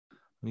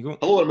There you go.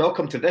 Hello and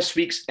welcome to this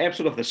week's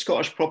episode of the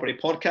Scottish Property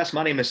Podcast.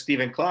 My name is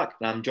Stephen Clark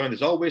and I'm joined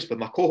as always with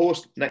my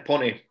co-host, Nick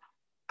Ponty.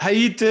 How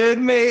you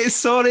doing, mate?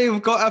 Sorry,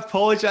 we've got to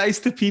apologise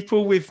to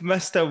people. We've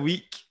missed a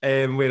week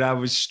where I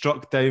was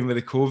struck down with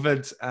the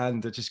COVID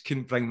and I just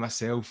couldn't bring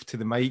myself to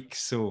the mic.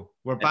 So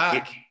we're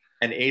back.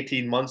 In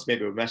 18 months,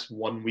 maybe we missed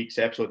 1 week's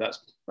episode.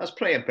 That's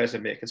pretty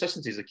impressive, mate.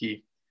 Consistency is the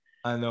key.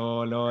 I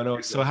know.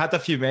 So I had a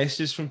few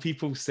messages from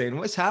people saying,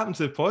 what's happened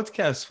to the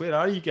podcast? Where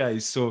are you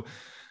guys? So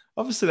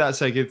obviously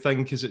that's a good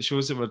thing because it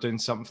shows that we're doing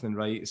something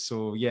right.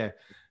 So yeah.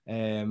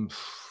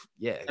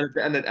 Yeah.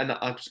 And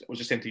I was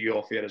just saying to you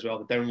off air as well,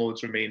 the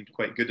downloads remained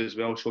quite good as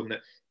well, showing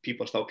that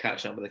people are still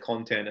catching up with the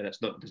content and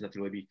doesn't have to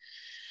really be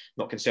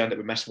not concerned that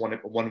we missed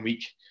one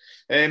week.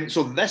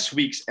 So this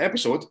week's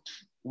episode,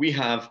 we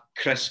have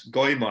Chris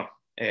Goymer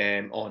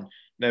on.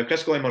 Now,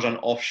 Chris Goymer's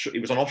he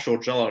was an offshore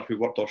driller who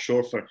worked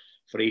offshore for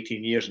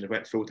 18 years and he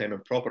went full-time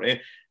in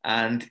property.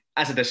 And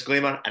as a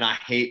disclaimer, and I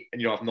hate,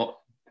 I've not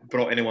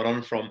brought anyone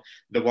on from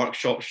the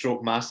workshop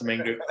stroke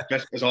mastermind group.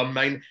 Chris was on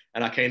mine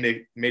and I kind of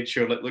made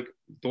sure, like, look,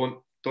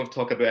 don't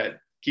talk about it,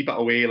 keep it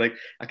away. Like,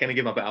 I kind of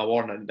gave him a bit of a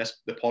warning.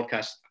 The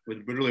podcast, we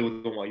really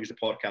don't want to use the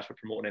podcast for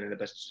promoting any of the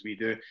businesses we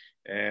do.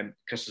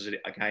 Chris is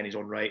a guy in his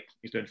own right.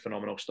 He's doing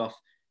phenomenal stuff.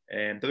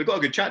 But we got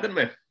a good chat, didn't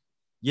we?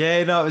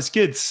 Yeah, no, it was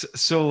good.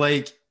 So,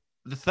 like,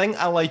 the thing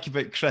I like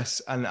about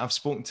Chris, and I've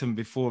spoken to him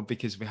before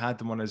because we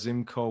had him on a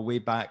Zoom call way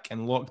back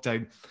in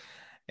lockdown,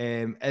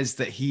 is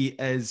that he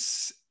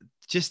is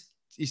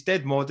he's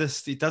dead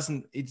modest. He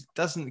doesn't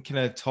kind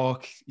of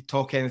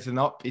talk anything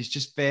up. He's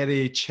just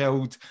very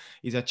chilled.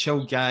 He's a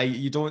chill guy.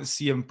 You don't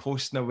see him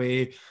posting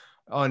away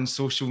on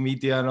social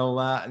media and all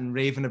that and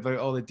raving about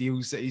all the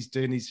deals that he's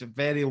doing. He's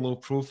very low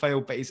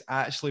profile, but he's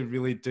actually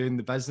really doing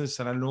the business.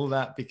 And I know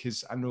that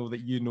because I know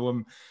that you know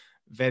him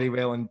very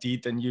well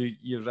indeed, and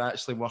you're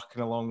actually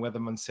working along with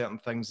him on certain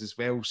things as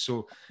well.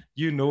 So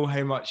you know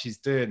how much he's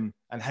doing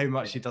and how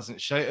much he doesn't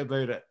shout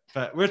about it.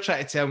 But we're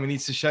trying to tell him he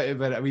needs to shout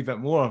about it a wee bit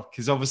more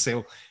because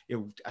obviously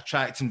he'll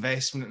attract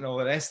investment and all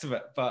the rest of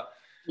it. But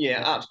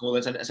yeah,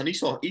 absolutely. It's an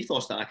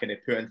ethos that I kind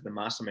of put into the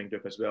mastermind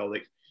group as well.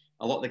 Like,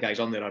 a lot of the guys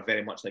on there are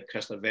very much like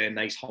Chris. They're very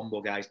nice,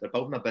 humble guys. They're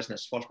building a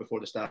business first before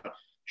they start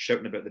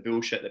shouting about the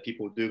bullshit that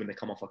people do when they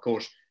come off a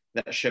course.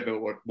 That shit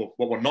about what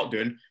we're not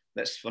doing.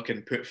 Let's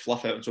fucking put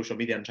fluff out on social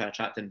media and try to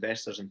attract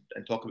investors and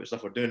talk about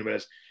stuff we're doing.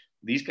 Whereas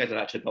these guys are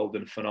actually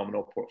building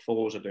phenomenal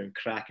portfolios, are doing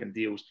cracking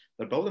deals.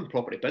 They're building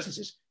property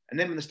businesses. And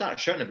then when they start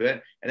shouting about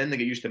it, and then they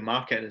get used to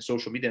marketing and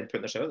social media and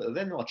putting this out there,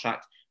 then they'll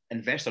attract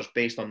investors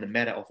based on the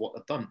merit of what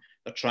they've done,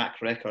 their track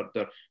record,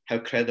 how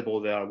credible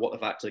they are, what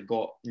they've actually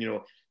got.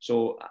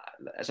 So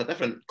it's a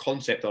different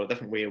concept or a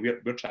different way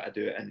we're trying to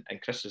do it.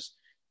 And Chris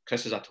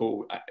is a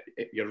total.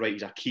 You're right.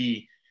 He's a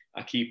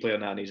key player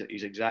now, and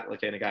he's exactly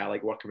the kind of guy I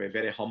like working with.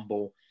 Very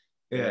humble.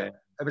 Yeah,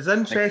 it was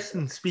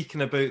interesting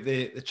speaking about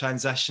the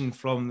transition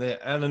from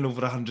the earning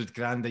over 100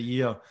 grand a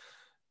year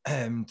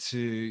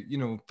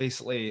to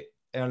basically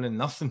earning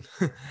nothing.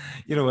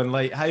 And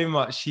like how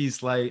much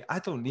he's like, I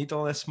don't need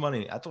all this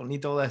money. I don't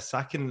need all this.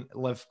 I can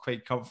live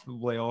quite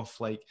comfortably off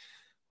like,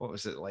 what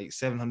was it, like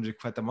 700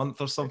 quid a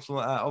month or something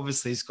like that.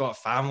 Obviously he's got a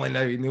family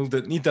now. He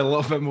need a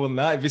little bit more than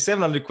that. It'd be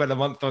 700 quid a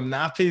month on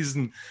nappies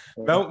and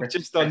milk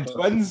just on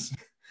twins.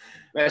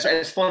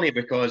 It's funny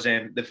because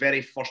the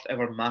very first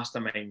ever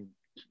mastermind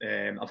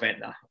event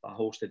that I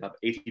hosted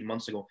 18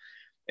 months ago,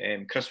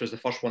 Chris was the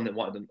first one that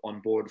wanted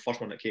on board, the first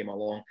one that came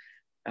along,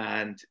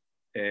 and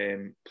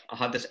I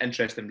had this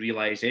interesting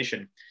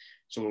realization.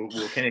 So we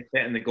were kind of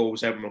setting the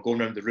goals out and we're going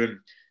around the room,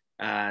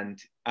 and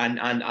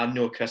I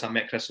know Chris. I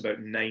met Chris about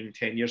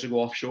 9-10 years ago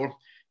offshore.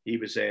 He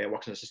was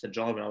working as assistant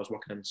driller when I was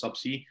working in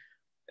subsea.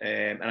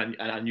 And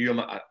I knew him.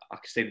 I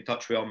stayed in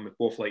touch with him. We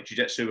both like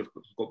jiu-jitsu. We've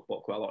got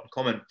quite a lot in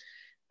common.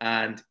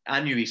 And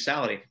I knew his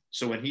salary.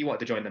 So when he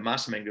wanted to join the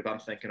mastermind group, I'm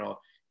thinking, oh,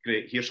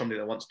 great, here's somebody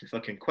that wants to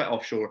fucking quit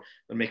offshore.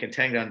 They're making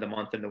 10 grand a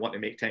month and they want to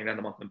make 10 grand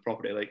a month in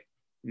property. Like,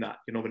 nah,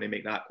 you're not going to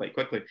make that quite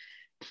quickly.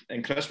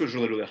 And Chris was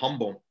really, really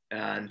humble.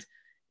 And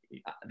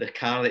the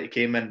car that he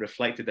came in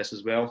reflected this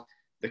as well.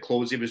 The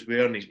clothes he was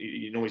wearing,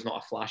 he's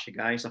not a flashy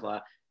guy and stuff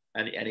like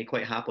that. And he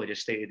quite happily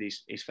just stated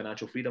his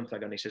financial freedom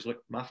figure. And he says, look,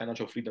 my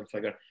financial freedom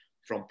figure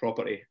from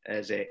property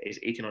is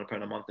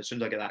 £1,800 a month. As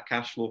soon as I get that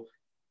cash flow,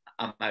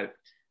 I'm out.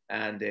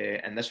 And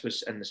this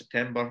was in the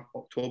September,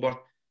 October,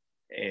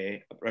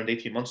 around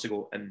 18 months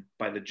ago. And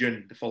by the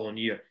June, the following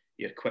year,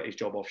 he had quit his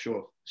job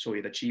offshore. So he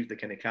had achieved the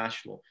kind of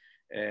cash flow.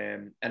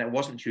 And it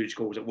wasn't huge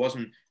goals. It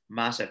wasn't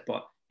massive,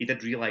 but he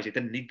did realize he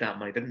didn't need that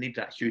money. He didn't need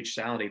that huge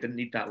salary. He didn't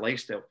need that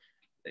lifestyle.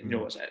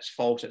 It's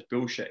false. It's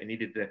bullshit.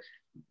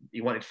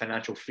 He wanted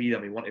financial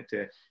freedom. He wanted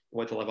to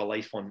live a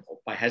life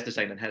by his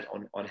design and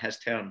on his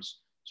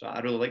terms. So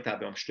I really liked that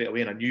about him straight away,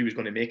 and I knew he was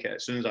going to make it.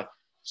 As soon as I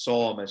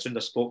saw him, as soon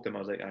as I spoke to him, I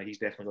was like, he's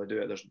definitely going to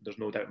do it. There's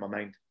no doubt in my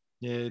mind.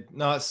 Yeah,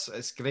 no,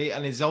 it's great.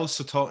 And he's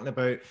also talking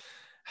about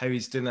how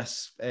he's doing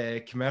this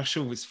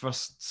commercial, his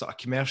first sort of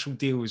commercial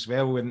deal as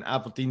well in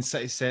Aberdeen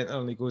City Centre,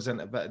 and he goes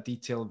into a bit of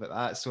detail about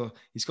that. So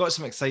he's got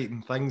some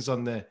exciting things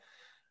in the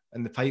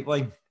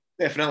pipeline.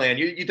 Definitely, and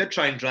you did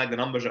try and drag the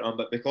numbers at him,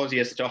 but because he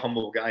is such a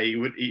humble guy,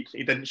 he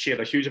didn't share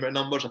a huge amount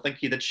of numbers. I think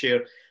he did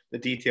share the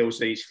details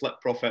of his flip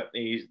profit.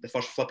 The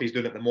first flip he's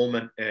doing at the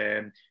moment.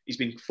 He's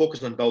been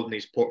focused on building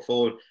his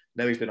portfolio.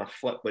 Now he's doing a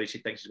flip where he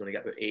thinks he's going to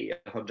get about 80,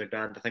 100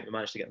 grand. I think we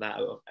managed to get that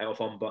out of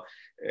him. But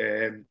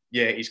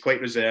yeah, he's quite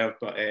reserved,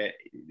 but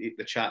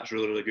the chat's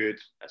really, really good.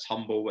 It's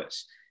humble.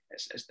 It's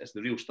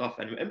the real stuff.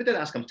 And we did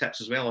ask him tips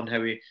as well on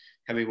how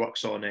he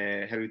works on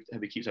how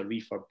he keeps a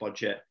refurb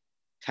budget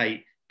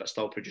tight, but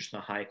still producing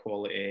a high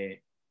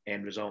quality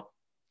end result.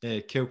 Yeah,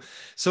 cool.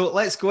 So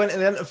let's go into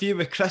the interview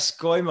with Chris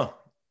Goymer.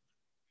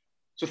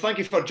 So thank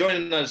you for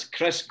joining us,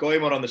 Chris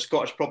Goymer, on the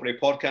Scottish Property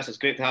Podcast. It's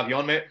great to have you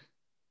on, mate.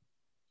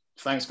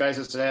 Thanks, guys.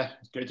 It's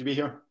great to be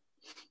here.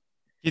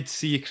 Good to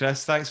see you,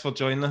 Chris. Thanks for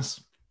joining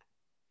us.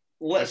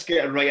 Let's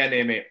get right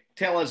in, mate.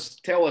 Tell us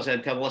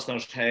and tell the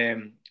listeners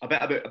a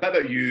bit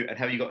about you and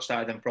how you got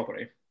started in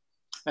property.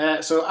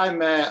 So I'm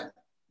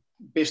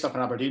based up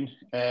in Aberdeen.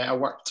 I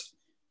worked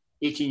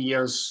 18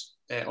 years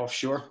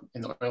offshore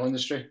in the oil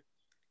industry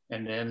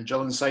and the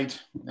drilling side.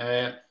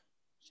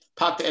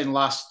 Packed it in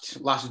last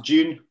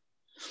June.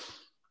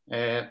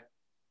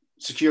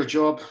 Secure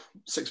job,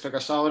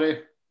 6-figure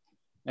salary.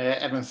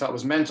 Everyone thought it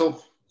was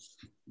mental,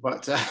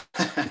 but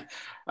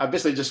I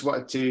basically just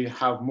wanted to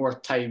have more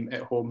time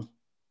at home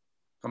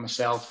for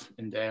myself.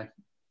 And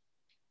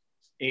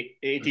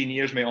 18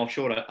 years, mate,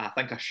 offshore. I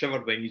think I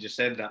shivered when you just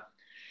said that.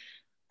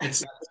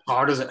 It's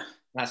hard, is it?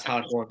 That's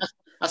hard going.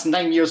 That's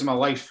 9 years of my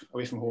life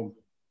away from home.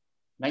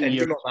 9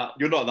 years.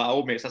 You're not that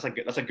old, mate.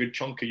 That's a good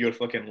chunk of your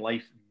fucking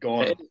life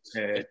gone.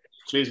 It's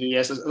crazy,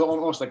 yes. It's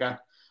almost like a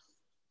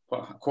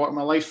quarter of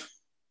my life.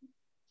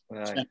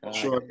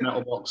 Offshore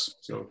metal box.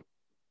 So.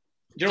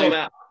 Do you know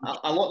that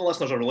a lot of the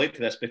listeners are relate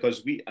to this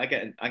because I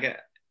get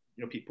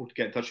people to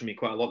get in touch with me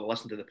quite a lot that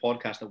listen to the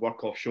podcast and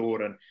work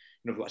offshore and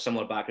have got a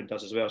similar background to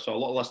us as well. So a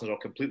lot of listeners will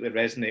completely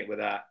resonate with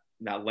that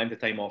length of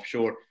time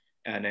offshore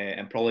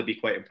and probably be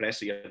quite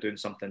impressed that you're doing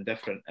something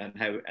different and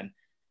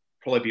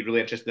probably be really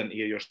interested to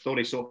hear your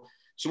story. So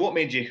what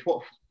made you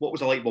what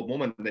was a light bulb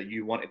moment that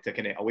you wanted to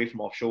kind of away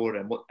from offshore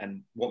and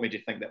what made you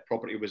think that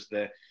property was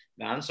the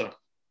answer?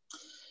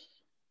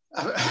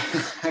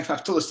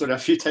 I've told the story a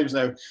few times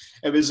now.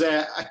 It was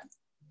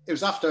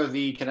after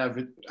the kind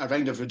of a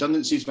round of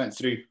redundancies went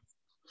through.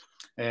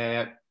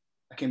 I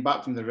came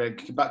back to the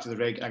rig,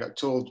 and I got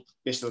told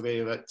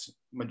basically that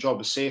my job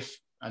was safe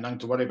and nothing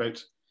to worry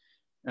about.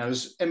 And I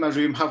was in my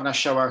room having a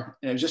shower,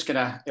 and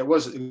it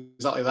was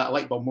exactly that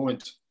light bulb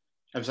moment.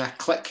 It was a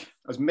click.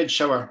 I was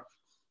mid-shower,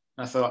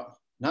 and I thought,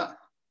 nah,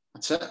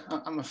 that's it.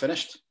 I'm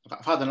finished.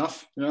 I've had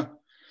enough,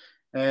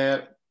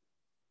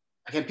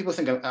 Again, people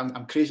think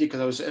I'm crazy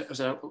because I was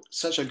in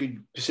such a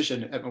good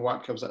position at my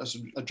work. I was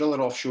a driller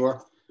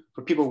offshore,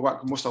 where people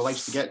work most of their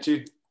lives to get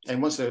to.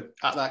 And once they're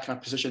at that kind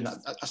of position,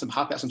 that's them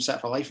happy, that's them set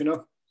for life,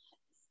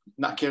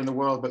 Not caring the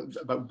world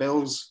about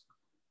bills.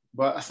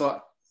 But I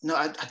thought, no,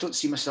 I don't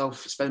see myself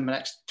spending my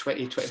next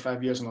 20,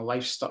 25 years of my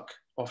life stuck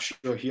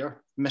offshore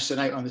here, missing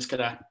out on this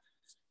kind of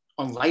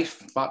on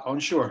life back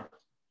onshore.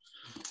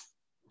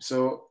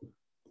 So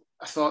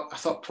I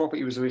thought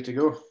property was the way to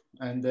go.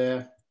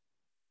 And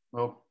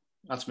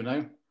that's me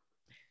now.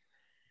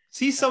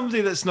 See, somebody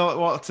that's not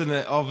worked in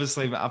it,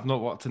 obviously, I've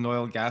not worked in the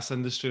oil and gas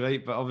industry,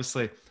 right? But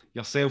obviously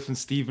yourself and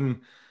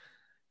Stephen,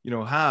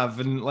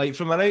 have. And like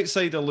from an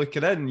outsider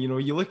looking in,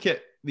 you look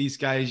at these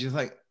guys, you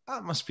think,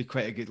 that must be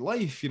quite a good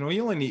life. You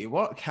only need to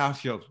work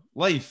half your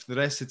life. The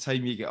rest of the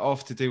time you get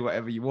off to do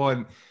whatever you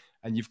want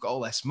and you've got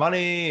all this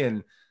money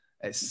and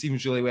it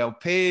seems really well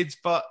paid.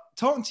 But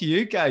talking to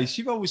you guys,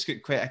 you've always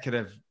got quite a kind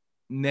of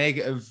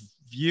negative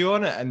view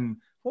on it. And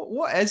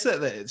what is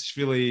it that it's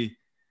really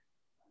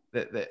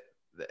that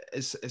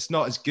it's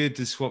not as good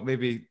as what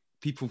maybe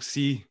people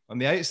see on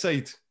the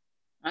outside?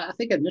 I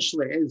think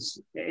initially it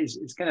is.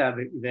 It's kind of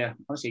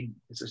honestly,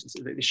 it's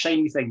the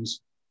shiny things.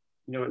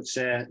 It's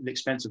the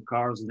expensive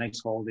cars, the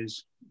nice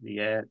holidays,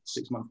 the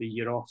 6 months a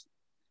year off,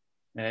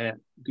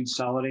 good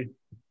salary.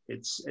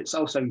 It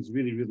all sounds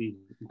really, really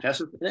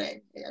impressive.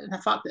 And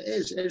in fact, it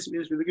is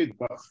really good.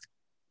 But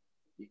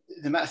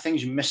the amount of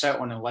things you miss out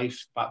on in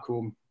life back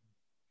home,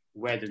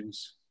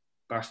 weddings,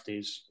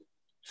 birthdays,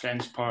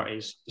 friends'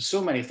 parties, there's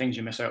so many things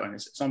you miss out on.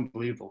 It's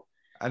unbelievable.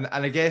 And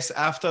I guess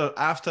after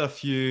a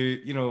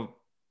few,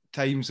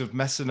 times of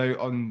missing out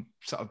on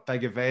sort of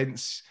big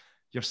events,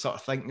 you're sort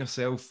of thinking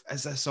yourself,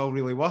 is this all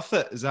really worth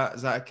it? Is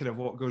that kind of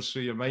what goes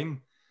through your mind?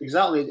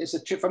 Exactly.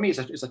 For me,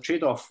 it's a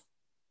trade-off.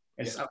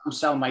 I'm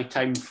selling my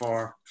time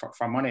for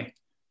money,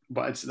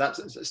 but it's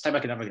time I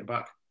can never get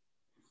back.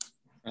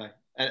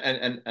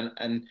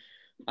 And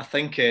I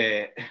think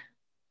it's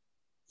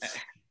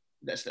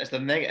the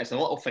negative, it's the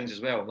little things as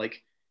well.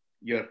 Like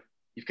you've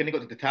kind of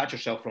got to detach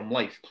yourself from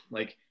life.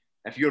 Like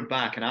if you're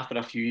back and after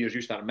a few years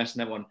you start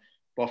missing out on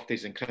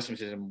birthdays and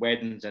Christmases and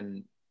weddings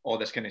and all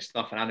this kind of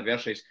stuff and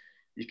anniversaries,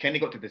 you kind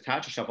of got to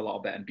detach yourself a little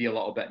bit and be a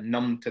little bit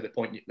numb to the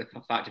point the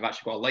fact you've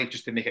actually got a life,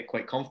 just to make it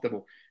quite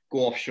comfortable. Go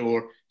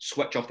offshore,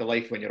 switch off the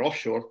life when you're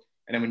offshore,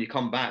 and then when you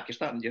come back, you've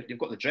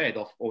got the dread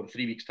of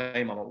 3 weeks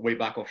time I'm way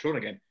back offshore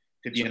again.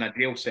 to be in a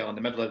jail cell in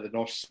the middle of the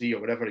North Sea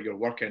or wherever you're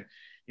working,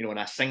 you know, in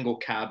a single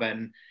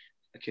cabin.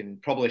 I can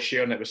probably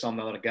share it with some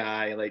other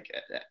guy. Like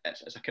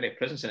it's a kind of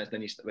prison sentence.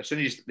 Then as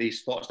soon as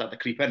these thoughts start to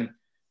creep in,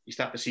 you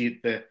start to see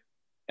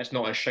it's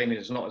not as shiny,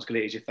 it's not as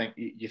great as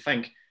you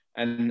think.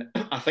 And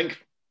I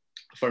think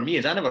for me,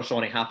 is I never saw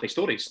any happy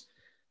stories.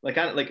 Like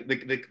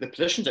the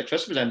positions that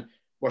Chris was in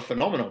were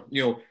phenomenal.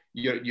 You know,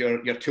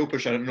 your tool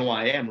pusher at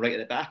OIM right at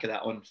the back of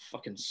that on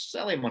fucking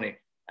silly money.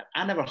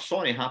 I never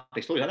saw any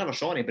happy stories. I never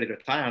saw anybody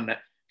retiring at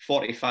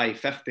 45,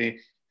 50,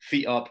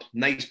 feet up,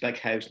 nice big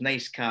house,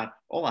 nice car.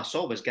 All I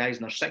saw was guys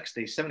in their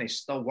 60s, 70s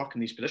still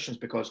working these positions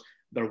because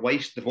their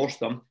wives divorced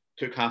them,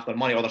 took half their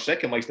money, or their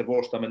second wives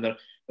divorced them, and they're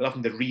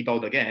having to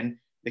rebuild again.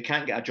 They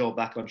can't get a job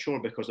back on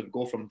shore because they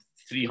go from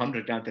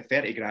 300 grand to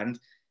 30 grand,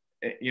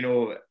 you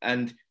know,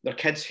 and their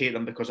kids hate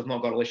them because they've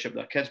not got a relationship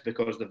with their kids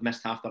because they've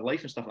missed half their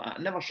life and stuff like that.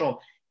 I never saw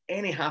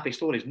any happy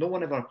stories. No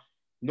one ever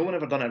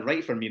done it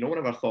right for me. No one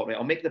ever thought, right,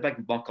 I'll make the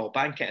big buck, I'll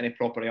bank it in a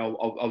property,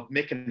 I'll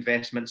make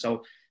investments,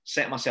 I'll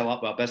set myself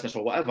up with a business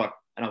or whatever,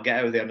 and I'll get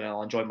out of there and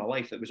I'll enjoy my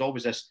life. It was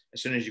always this,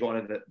 as soon as you got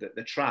into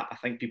the trap, I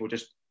think people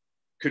just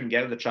couldn't get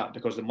out of the trap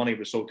because the money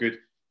was so good.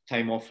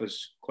 Time off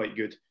was quite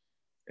good.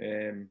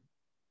 So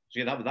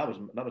yeah,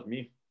 that was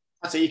me.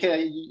 That's it.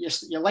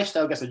 Your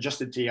lifestyle gets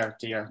adjusted to your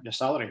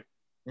salary.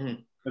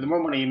 Mm-hmm. But the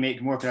more money you make,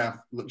 the more kind of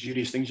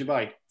luxurious things you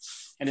buy.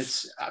 And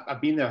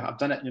I've been there, I've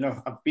done it, you know,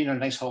 I've been on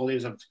nice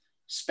holidays, I've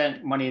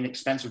spent money in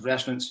expensive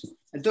restaurants.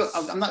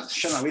 I'm not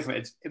shying away from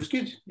it. It was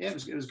good. Yeah,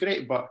 it was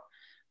great. But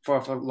for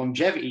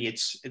longevity,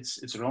 it's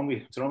the wrong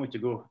way. It's the wrong way to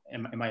go,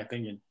 in my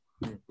opinion.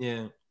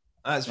 Yeah,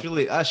 that's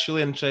really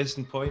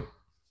interesting point.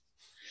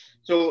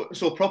 So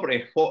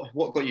property.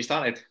 What got you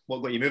started?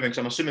 What got you moving? Because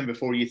I'm assuming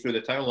before you threw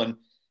the towel in,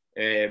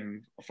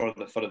 for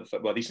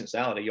a decent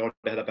salary, you already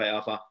had a bit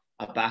of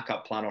a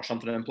backup plan or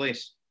something in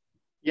place.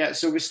 Yeah.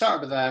 So we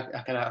started with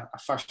a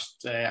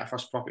first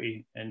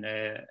property in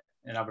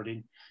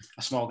Aberdeen,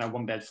 a small kind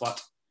of 1-bed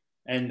flat,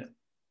 and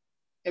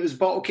it was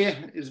bought okay.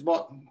 It was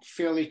bought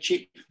fairly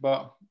cheap,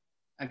 but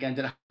again,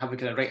 didn't have the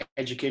kind of right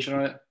education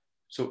on it,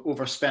 so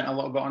overspent a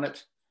little bit on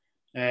it.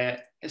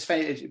 It's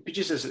fine. It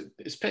produces,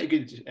 it's pretty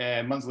good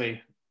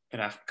monthly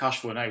kind of cash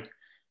flow now,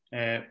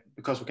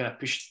 because we kind of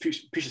push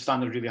the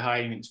standard really high,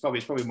 and it's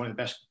probably one of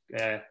the best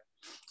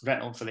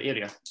rental for the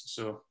area.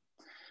 So,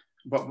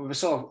 but we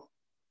saw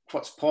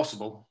what's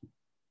possible.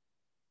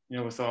 You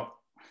know, we thought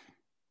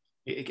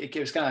it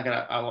was kind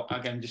of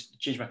again just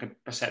change my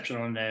perception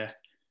on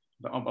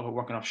about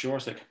working offshore.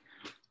 It's like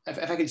if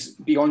I could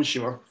be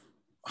onshore,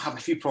 have a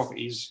few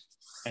properties,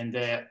 and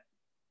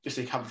just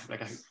like have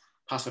like a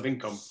passive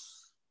income,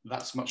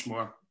 that's much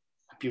more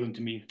appealing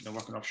to me than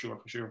working offshore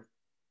for sure.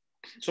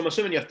 So I'm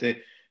assuming you have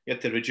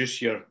to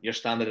reduce your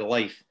standard of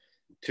life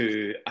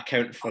to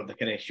account for the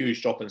kind of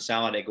huge drop in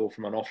salary, go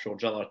from an offshore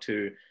driller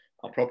to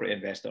a property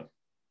investor.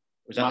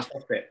 Was that the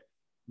first bit?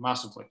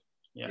 Massively,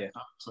 yeah,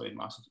 absolutely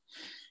massive.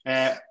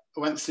 I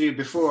went through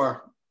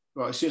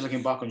as soon as I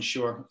came back on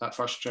shore that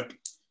first trip,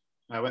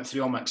 I went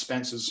through all my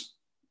expenses,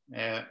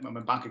 my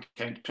bank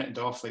account, printed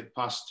off like the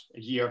past a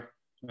year.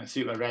 I went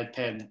through with a red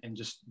pen and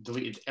just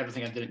deleted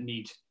everything I didn't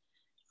need.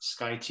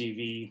 Sky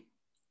TV,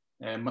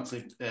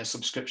 monthly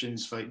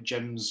subscriptions for like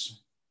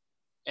gyms,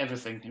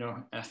 everything, you know.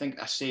 And I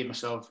think I saved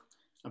myself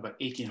about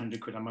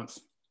 1,800 quid a month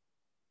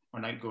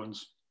on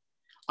outgoings,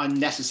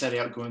 unnecessary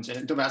outgoings.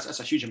 And that's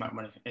a huge amount of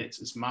money.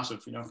 It's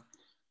massive, you know.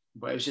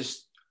 But it was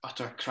just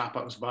utter crap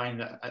I was buying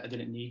that I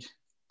didn't need.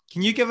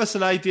 Can you give us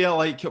an idea,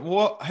 like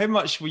how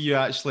much were you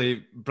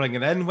actually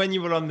bringing in when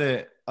you were on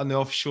the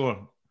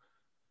offshore?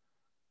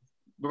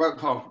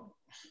 About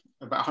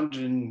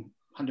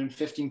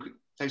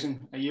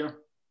 115,000 a year.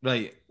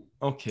 Right.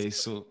 Okay.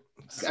 So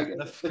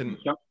significant,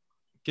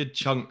 good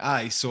chunk.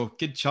 Aye. So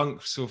good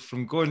chunk. So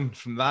from going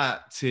from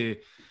that to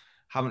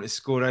having to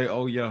score out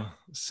all your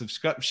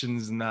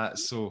subscriptions and that.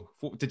 So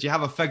did you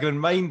have a figure in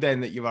mind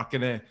then that you were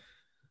gonna,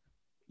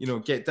 you know,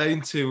 get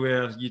down to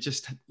where you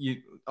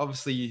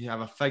obviously you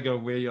have a figure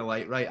where you're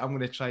like, right, I'm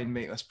going to try and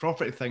make this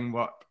property thing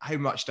work. How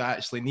much do I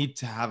actually need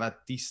to have a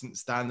decent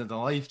standard of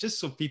life? Just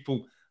so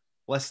people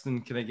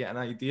listening can get an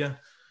idea.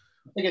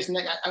 I think it's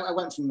Nick. I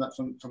went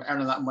from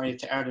earning that money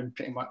to earning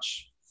pretty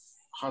much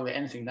hardly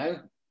anything now.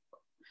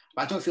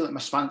 But I don't feel like my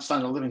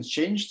standard of living's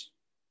changed.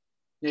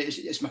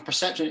 It's my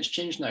perception. It's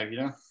changed now. You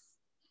know.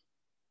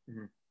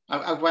 Mm-hmm.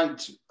 I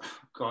went.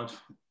 God,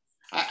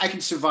 I can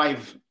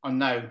survive on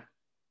now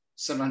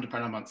 £700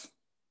 a month,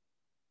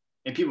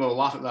 and people will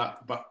laugh at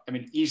that. But I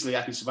mean, easily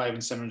I could survive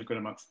on 700 quid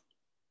a month. Is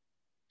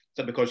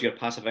that because you're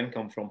passive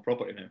income from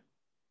property now?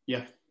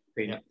 Yeah.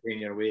 Paying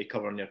your way,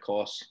 covering your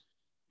costs.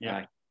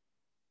 Yeah.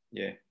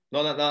 Yeah.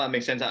 No, that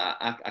makes sense.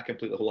 I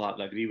completely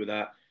wholeheartedly agree with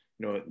that.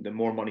 You know, the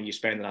more money you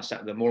spend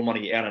the more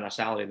money you earn in a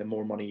salary, the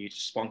more money you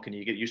spunk, and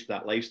you get used to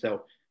that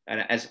lifestyle,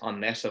 and it is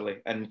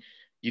unnecessary. And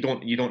you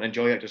don't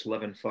enjoy it just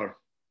living for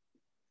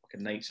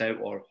fucking nights out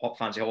or hot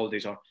fancy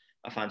holidays or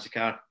a fancy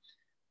car.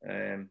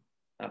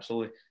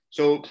 Absolutely.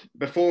 So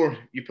before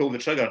you pulled the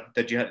trigger,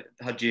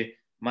 had you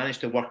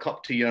managed to work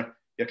up to your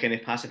kind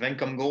of passive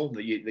income goal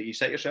that you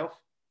set yourself?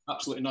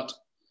 Absolutely not.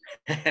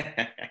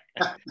 I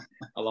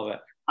love it.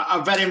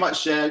 I'm very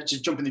much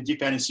just jump in the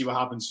deep end and see what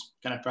happens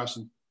kind of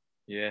person.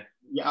 Yeah.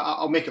 Yeah,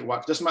 I'll make it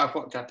work. Doesn't matter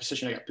what kind of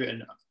position I get put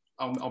in,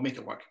 I'll make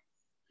it work.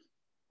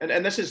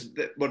 And this is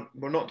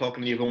we're not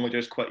talking. You've only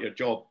just quit your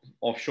job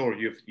offshore.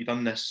 You've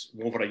done this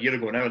over a year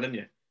ago now, didn't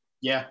you?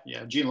 Yeah,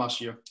 June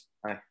last year.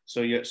 Aye.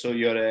 So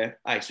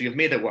you've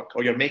made it work,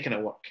 or you're making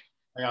it work.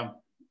 I am.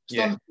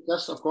 Still in the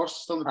process, of course.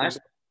 Still in the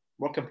process.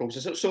 Work in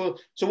process. So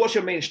what's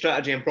your main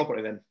strategy in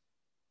property then?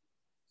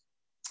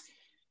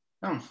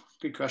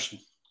 Good question.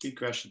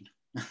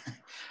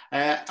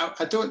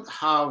 I don't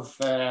have.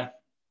 I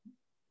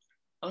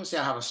don't say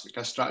I have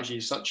a strategy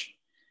as such.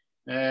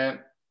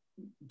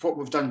 What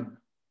we've done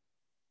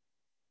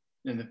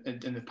in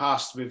the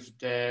past, we've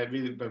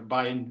really been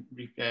buying,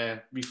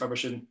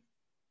 refurbishing,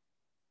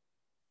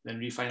 then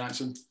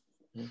refinancing.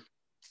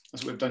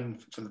 That's what we've done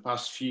for the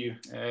past few.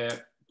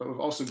 But we've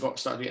also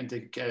started to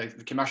get into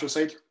the commercial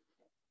side.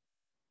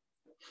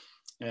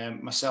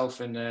 Myself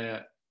and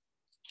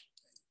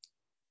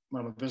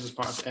one of my business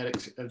partners,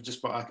 Eric, have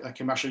just bought a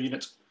commercial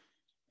unit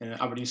in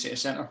Aberdeen City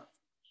Centre.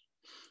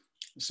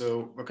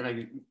 So we're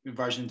going to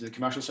version into the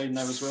commercial side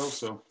now as well.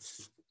 So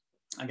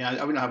again,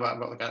 I wouldn't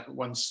have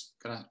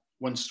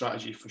one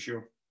strategy for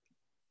sure.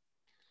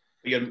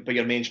 But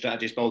your main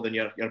strategy is building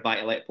your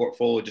buy-to-let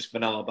portfolio, just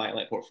vanilla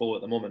buy-to-let portfolio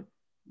at the moment.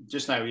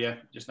 Just now.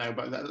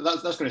 But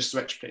that's going to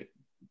switch.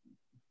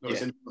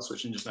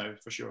 Switching just now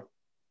for sure.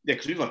 Yeah,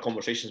 because we've had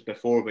conversations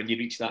before when you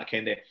reach that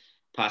kind of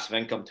passive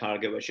income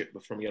target, which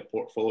from your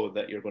portfolio,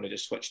 that you're going to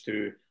just switch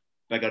to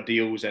bigger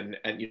deals and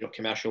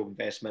commercial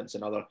investments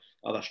and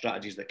other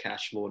strategies that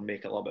cash flow and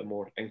make a little bit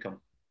more income.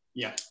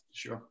 Yeah,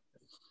 sure.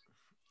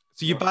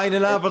 So you're buying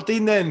in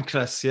Aberdeen then,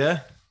 Chris?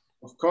 Yeah.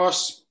 Of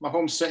course, my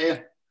home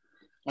city.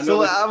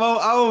 So I'm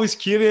always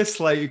curious,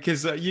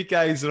 because you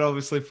guys are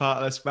obviously part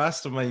of this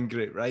mastermind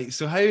group, right?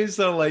 So how is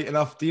there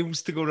enough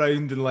deals to go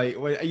around and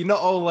are you not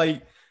all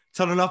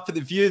turning up at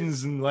the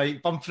viewings and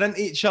bumping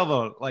into each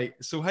other?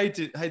 So how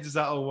does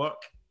that all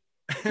work?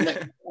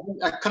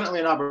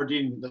 Currently in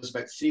Aberdeen, there's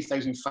about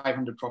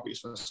 3,500 properties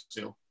for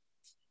sale.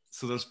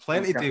 So there's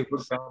plenty of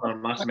deals.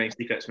 Mastermind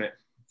secrets, mate.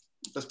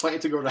 There's plenty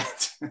to go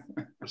around.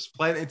 There's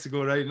plenty to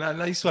go around.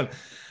 Nice one.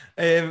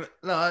 No,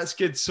 that's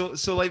good. So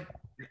how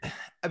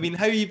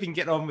have you been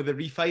getting on with the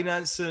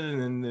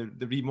refinancing and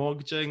the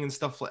remortgaging and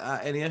stuff like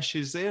that? Any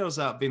issues there? Or has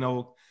that been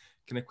all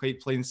kind of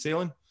quite plain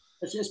sailing?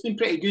 It's been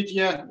pretty good,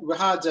 yeah. We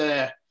had,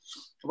 I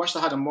wish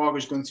I had a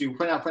mortgage going through.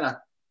 When I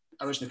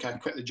originally kind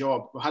of quit the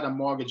job, we had a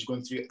mortgage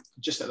going through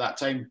just at that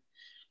time.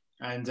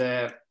 And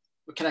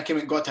we kind of came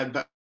and got to a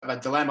bit of a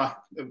dilemma.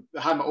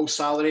 I had my old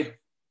salary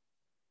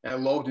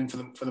logged in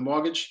for the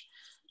mortgage.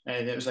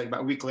 And it was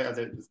about a week later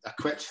that I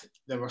quit.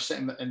 Then we're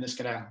sitting in this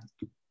kind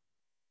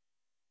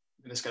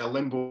of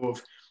limbo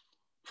of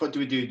what do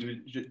we do? Do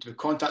we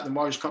contact the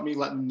mortgage company,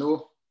 let them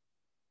know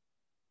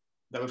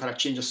that we've had a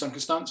change of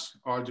circumstance,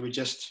 or do we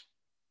just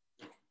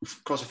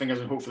cross our fingers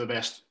and hope for the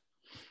best?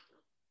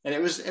 And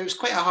it was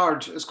quite a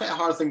hard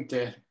thing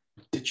to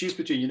choose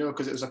between,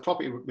 because it was a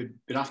property we'd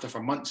been after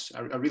for months,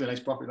 a really nice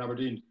property in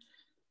Aberdeen.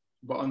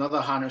 But on the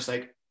other hand, it's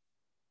the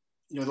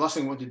last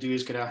thing we want to do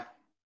is kind of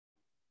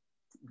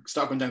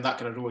start going down that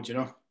kind of road,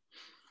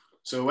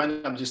 So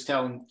when I'm just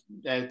telling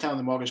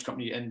the mortgage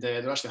company, and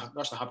they're actually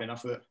happy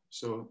enough with it,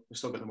 so we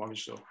still get the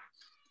mortgage. So,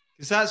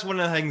 because that's one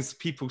of the things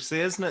people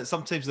say, isn't it?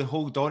 Sometimes they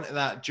hold on to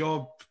that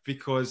job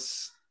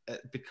because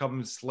it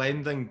becomes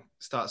lending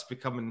starts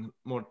becoming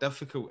more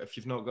difficult if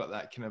you've not got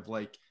that kind of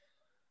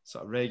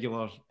sort of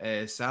regular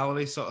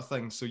salary sort of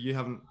thing. So you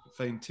haven't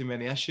found too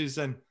many issues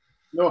then?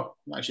 No,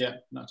 not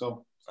yet, not at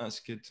all. That's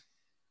good.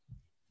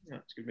 Yeah,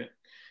 that's good, mate.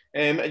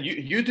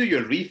 You do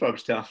your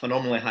refurbs to a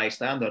phenomenally high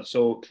standard.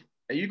 So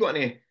have you got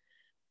any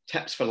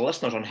tips for the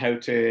listeners on how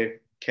to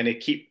kind of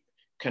keep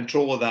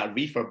control of that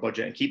refurb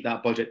budget and keep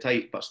that budget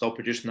tight, but still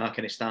producing that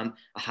kind of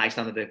a high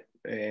standard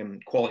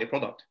quality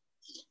product?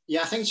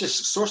 Yeah, I think it's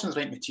just sourcing the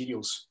right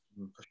materials,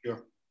 for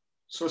sure.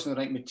 Sourcing the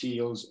right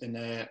materials and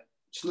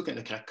just looking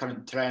at the kind of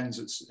current trends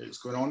that's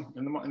going on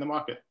in the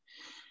market.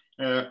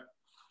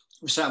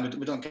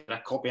 We don't get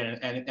a copy on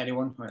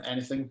anyone or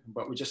anything,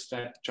 but we just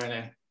trying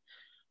to.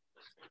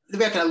 The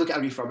way I kind of look at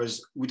a refurb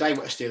is, would I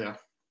want to stay there?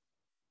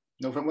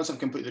 Once I've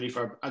completed the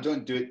refurb, I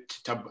don't do it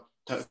to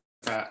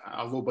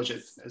a low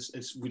budget.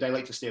 It's would I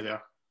like to stay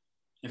there?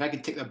 If I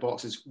can tick the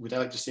boxes, would I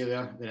like to stay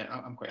there? Then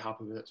I'm quite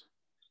happy with it.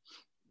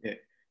 Yeah,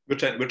 we're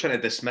trying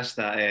to dismiss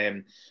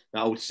that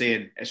old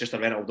saying. It's just a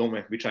rental, don't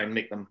we? We try and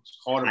make them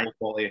horrible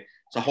quality.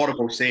 It's a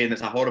horrible saying.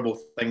 It's a horrible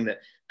thing that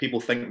people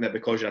think that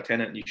because you're a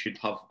tenant, you should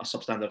have a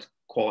substandard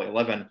quality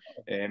living.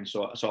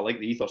 So I like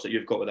the ethos that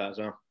you've got with that as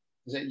well.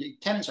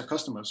 Tenants are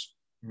customers.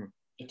 Mm-hmm.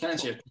 Your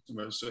tenants are your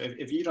customers. So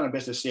if you run a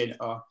business saying,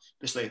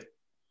 basically,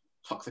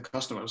 fuck the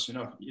customers,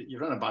 you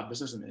run a bad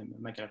business in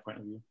my kind of point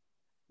of view.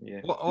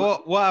 Yeah.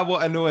 What I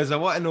want to know is,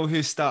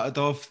 who started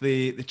off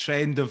the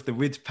trend of the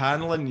wood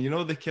panelling.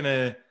 The kind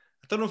of,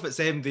 I don't know if it's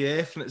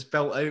MDF and it's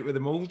built out with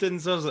the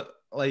mouldings, or is it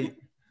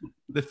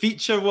the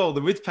feature wall,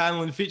 the wood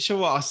paneling feature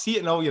wall. I see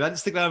it in all your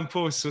Instagram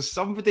posts. So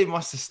somebody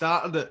must have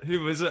started it.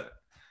 Who was it?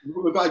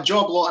 We've got a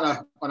job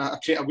lot on a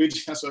crate of wood.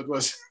 That's what it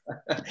was.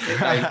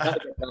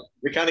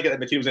 We can't get the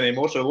materials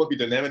anymore, so we won't be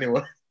doing them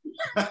anymore.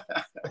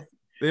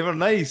 They were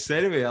nice.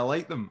 Anyway, I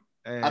like them.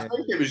 I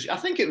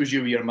think it was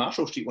you with your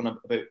Marshall Street one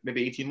about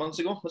maybe 18 months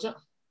ago, was it?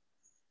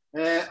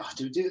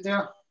 Do we do it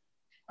there?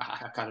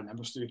 I can't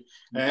remember, Stu.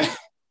 I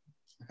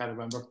can't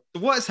remember.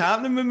 What's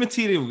happening with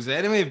materials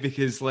anyway?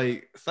 Because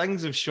like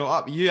things have shot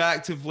up. Are you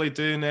actively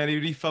doing any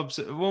refurbs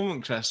at the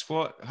moment, Chris?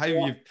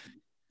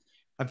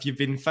 Have you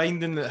been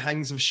finding that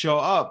things have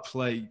shot up?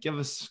 Like,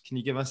 can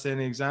you give us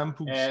any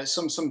examples?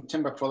 Some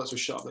timber products have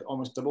shot up, like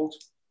almost doubled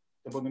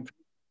in price.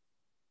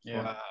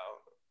 Yeah. Wow.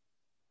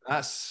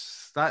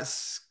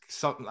 That's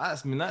something.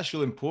 That's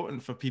really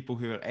important for people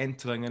who are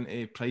entering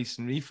into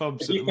pricing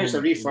refurbs. If you priced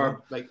a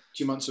refurb like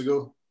 2 months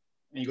ago,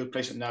 and you go to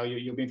price it now,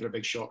 you'll be in for a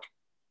big shock.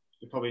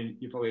 You'll probably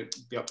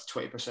be up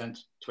 20%,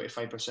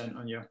 25%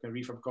 on your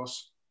refurb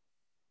costs.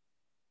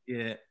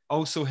 Yeah.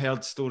 Also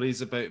heard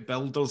stories about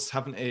builders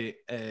having to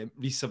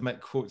resubmit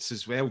quotes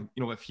as well.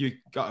 You know, if you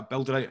got a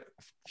builder out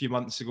a few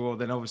months ago,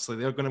 then obviously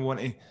they're going to want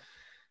to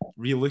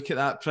relook at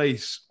that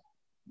price.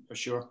 For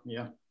sure,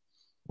 yeah.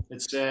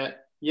 It's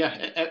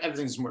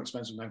everything's more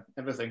expensive now.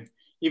 Everything,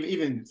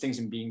 even things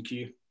in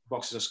B&Q,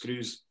 boxes of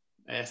screws,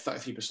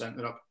 33%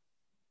 they're up.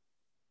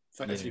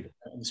 33%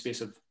 in the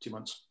space of 2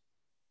 months.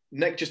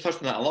 Nick just touched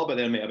on that a little bit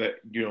there, mate, about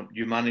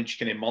you manage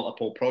kind of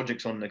multiple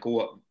projects on the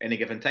go at any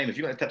given time. If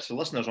you've got any tips to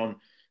listeners on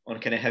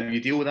kind of how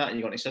you deal with that, and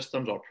you've got any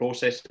systems or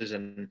processes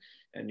and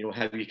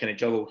how you kind of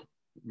juggle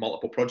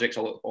multiple projects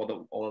all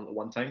at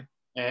one time?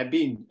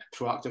 Being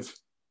proactive,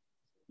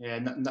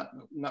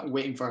 not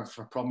waiting for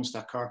problems to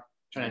occur,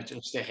 trying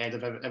to stay ahead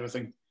of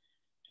everything,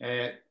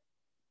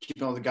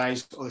 keeping all the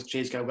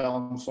trades guys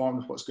well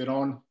informed of what's going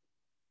on,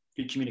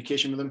 good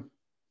communication with them.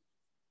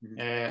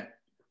 Mm-hmm.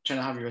 Trying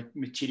to have your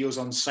materials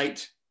on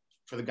site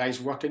for the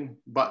guys working,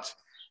 but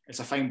it's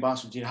a fine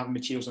balance between having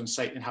materials on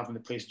site and having the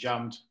place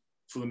jammed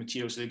full of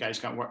materials so the guys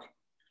can't work.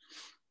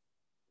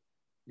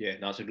 Yeah,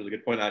 that's a really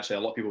good point. Actually, a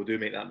lot of people do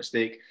make that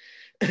mistake.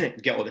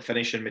 Get all the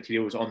finishing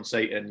materials on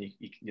site, and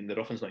the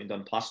roofing's not even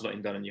done, plaster's not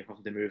even done, and you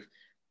have to move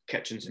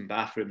kitchens and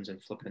bathrooms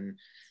and flipping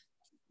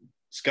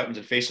skirtings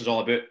and faces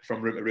all about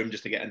from room to room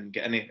just to get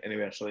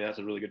anywhere. So yeah, that's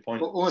a really good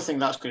point. The only thing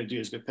that's going to do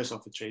is going to piss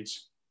off the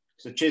trades.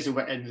 So the trades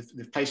went in,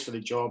 they've priced for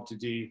the job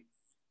to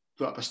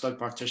put up a stud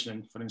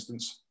partitioning, for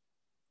instance,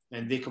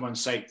 and they come on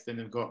site, then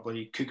they've got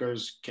bloody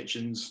cookers,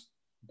 kitchens,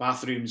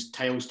 bathrooms,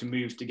 tiles to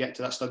move to get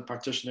to that stud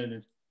partitioning,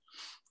 and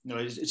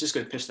it's just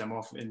going to piss them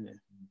off in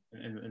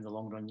the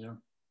long run,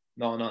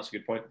 No, that's a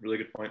good point. Really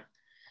good point.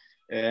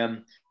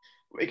 Any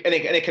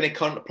kind of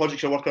current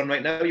projects you're working on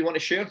right now you want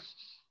to share?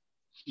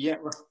 Yeah,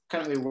 we're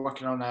currently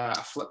working on a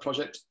flip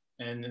project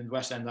in the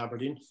West End of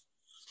Aberdeen.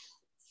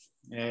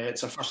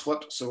 It's our first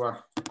flip, so we're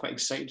quite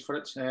excited for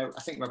it. I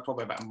think we're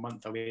probably about a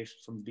month away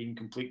from being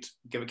complete,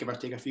 give or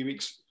take a few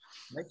weeks.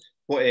 Nice.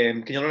 What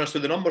can you run us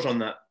through the numbers on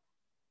that?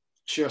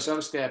 Sure. So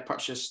obviously I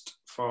purchased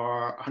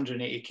for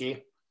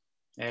 180k,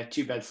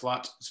 2-bed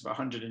flat. It's about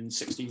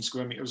 116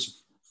 square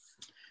meters.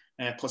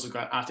 Plus I've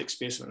got attic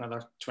space of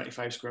another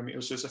 25 square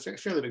meters. So it's a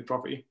fairly big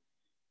property.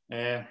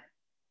 The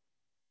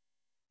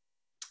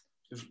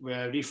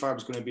refurb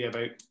is going to be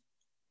about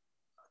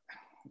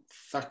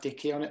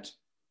 30k on it.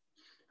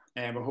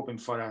 And we're hoping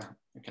for a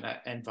kind of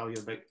end value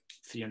of about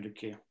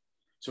 300k.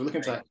 So we're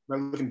looking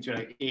to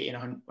like 80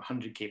 and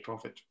 100k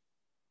profit,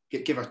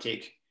 give or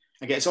take.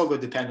 Again, it's all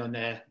going to depend on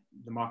the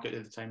market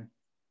at the time.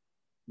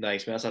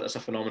 Nice, man. That's a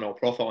phenomenal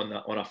profit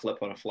on a flip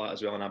or a flat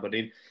as well in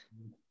Aberdeen.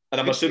 And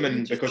I'm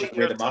assuming because of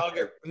the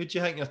market. Who do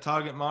you think your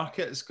target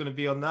market is going to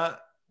be on that?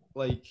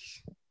 Like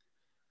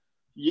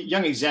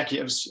young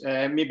executives,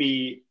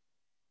 maybe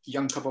a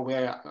young couple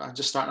where are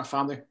just starting a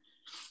family.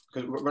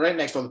 Because we're right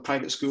next to all the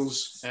private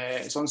schools.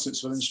 It's on St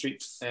Swithin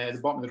Street. The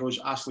bottom of the road is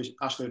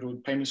Ashley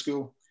Road Primary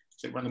School.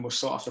 It's like one of the most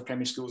sought after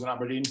primary schools in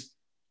Aberdeen.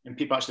 And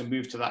people actually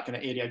move to that kind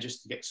of area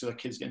just to get so their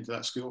kids get into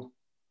that school.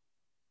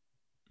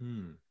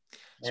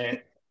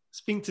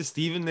 Speaking to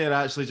Stephen there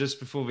actually just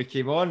before we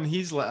came on,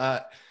 he's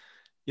like,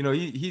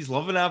 he's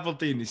loving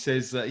Aberdeen. He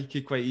says that he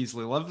could quite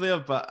easily live there.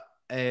 But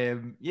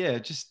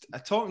just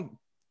talking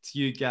to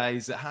you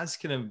guys, it has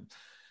kind of,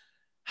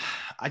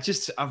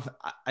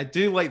 I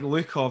do like the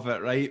look of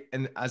it, right?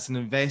 And as an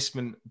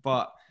investment,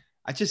 but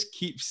I just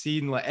keep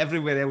seeing like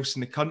everywhere else in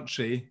the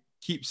country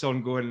keeps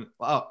on going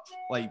up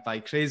like by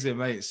crazy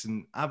amounts,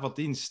 and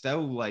Aberdeen's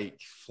still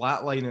like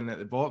flatlining at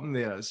the bottom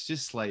there. It's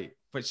just like,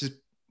 which is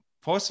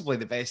possibly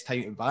the best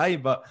time to buy,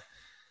 but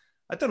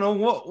I don't know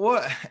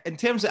what in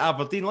terms of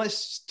Aberdeen.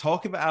 Let's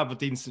talk about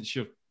Aberdeen since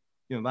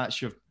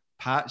that's your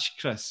patch,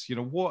 Chris.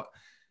 What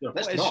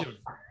is your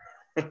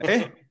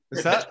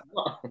is that?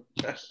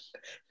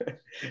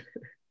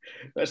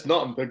 That's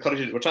not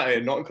encouraging. We're trying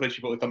to not encourage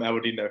people to come to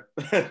Aberdeen now.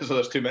 So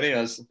there's too many of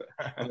us.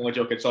 I'm only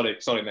joking.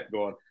 Sorry, Nick.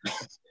 Go on.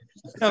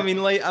 I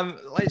mean,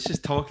 let's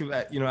just talk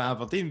about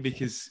Aberdeen,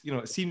 because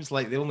it seems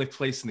like the only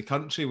place in the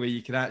country where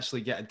you can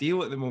actually get a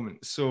deal at the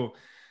moment. So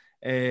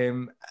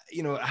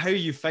You know, how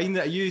you find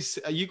it?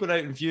 Are you going out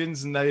in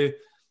viewings and now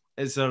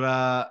is there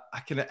a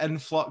kind of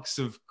influx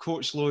of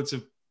coach loads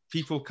of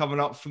people coming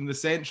up from the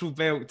central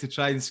belt to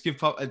try and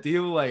scoop up a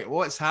deal? Like,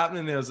 what's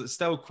happening there? Is it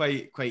still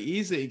quite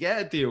easy to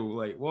get a deal?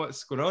 Like,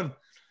 what's going on?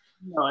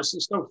 No,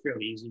 it's still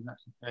fairly easy.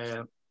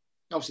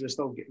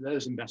 Obviously,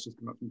 there's investors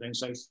coming up from down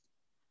south,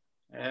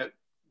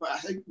 but I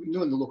think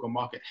knowing the local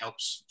market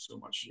helps so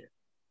much.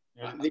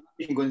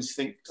 They can go and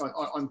think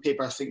on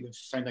paper. I think they've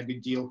found a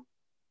good deal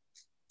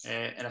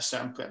in a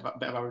certain bit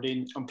of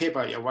Aberdeen. On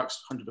paper, it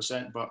works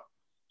 100%, but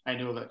I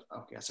know that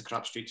it's a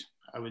crap street.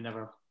 I would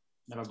never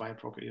buy a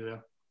property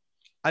there.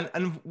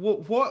 And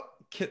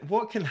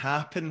what can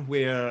happen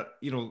where,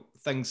 you know,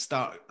 things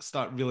start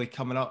really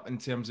coming up in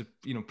terms of,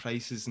 you know,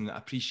 prices and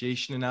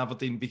appreciation in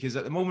Aberdeen? Because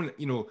at the moment,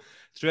 you know,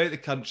 throughout the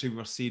country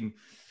we're seeing,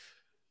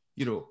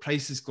 you know,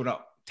 prices going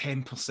up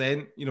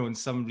 10%, you know, in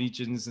some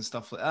regions and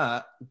stuff like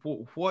that.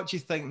 What do you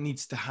think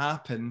needs to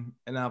happen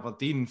in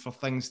Aberdeen for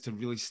things to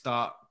really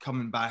start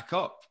coming back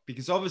up?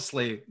 Because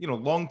obviously, you know,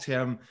 long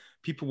term,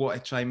 people want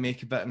to try and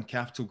make a bit in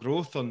capital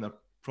growth on their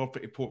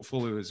property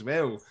portfolio as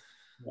well.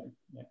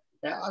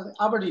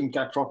 Aberdeen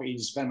property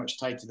is very much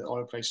tied to the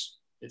oil price.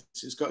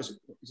 It's got its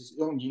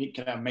own unique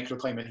kind of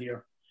microclimate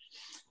here.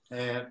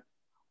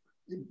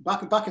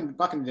 Back in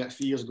a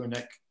few years ago,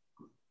 Nick,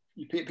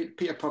 you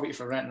pay your property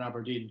for rent in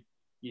Aberdeen,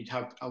 you'd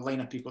have a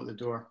line of people at the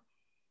door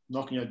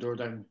knocking your door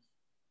down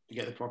to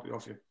get the property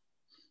off you.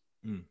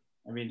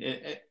 I mean,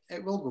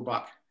 it will go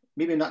back.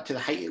 Maybe not to the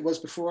height it was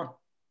before,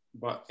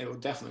 but it will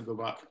definitely go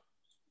back.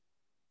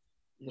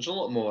 There's a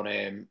lot more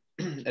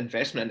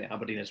investment in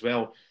Aberdeen as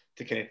well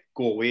to kind of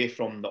go away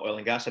from the oil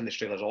and gas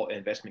industry. There's a lot of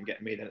investment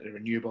getting made into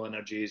renewable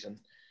energies, and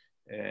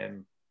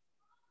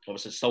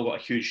obviously it's still got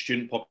a huge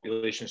student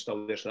population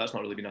still there, so that's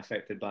not really been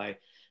affected by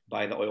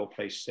the oil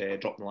price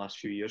drop in the last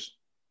few years.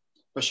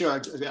 For sure,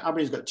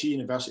 Aberdeen's got 2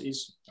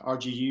 universities,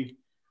 RGU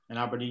and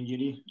Aberdeen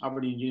Uni.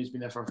 Aberdeen Uni has been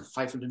there for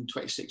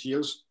 526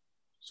 years,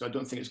 so I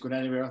don't think it's going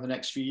anywhere in the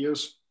next few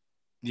years.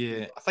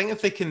 Yeah, I think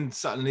if they can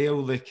sort of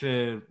nail the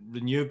kind of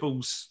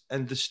renewables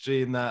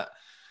industry and that,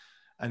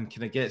 and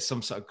kind of get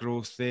some sort of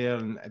growth there,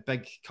 and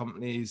big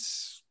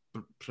companies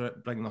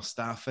bring their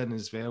staff in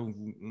as well,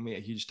 will make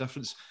a huge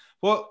difference.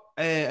 What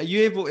are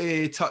you able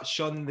to touch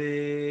on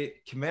the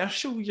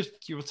commercial? You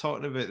were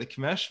talking about the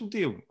commercial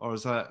deal, or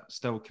is that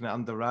still kind of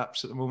under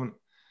wraps at the moment?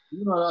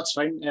 No, that's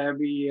fine.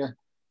 We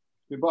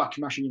bought a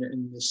commercial unit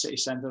in the city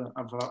centre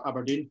of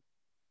Aberdeen,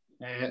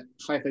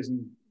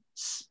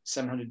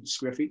 5,700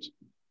 square feet.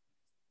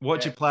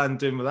 What do you plan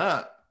doing with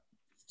that?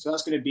 So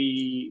that's going to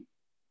be,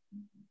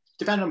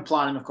 depending on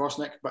planning, of course,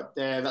 Nick, but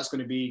that's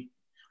going to be,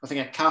 I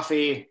think, a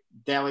cafe,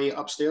 deli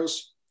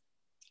upstairs,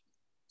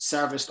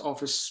 serviced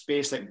office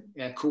space,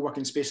 like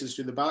co-working spaces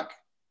through the back,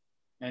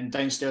 and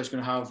downstairs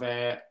going to have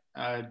a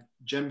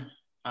gym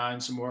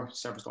and some more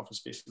serviced office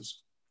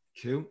spaces.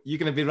 Cool. You're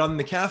going to be running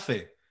the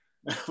cafe?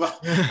 Well,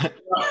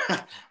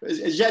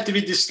 it's yet to be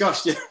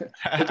discussed. We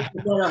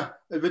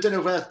don't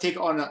know whether to take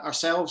it on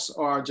ourselves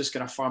or just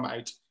going to farm it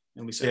out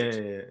and we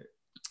say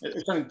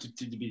it's going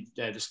to be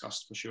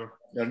discussed for sure.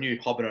 Our new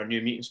hub and our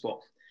new meeting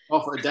spot.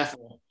 Oh,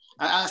 definitely.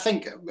 I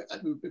think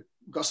we've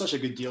got such a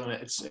good deal on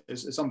it.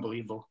 It's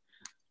unbelievable.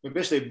 We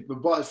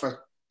bought it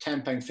for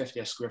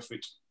 £10.50 a square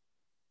foot.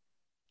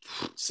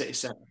 City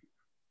centre.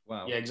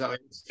 Wow. Yeah, exactly.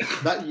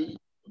 That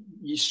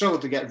you struggle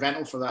to get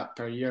rental for that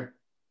per year,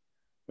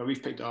 but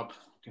we've picked it up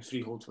a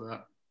freehold for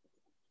that.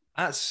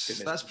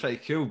 That's pretty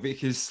cool,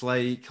 because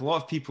like a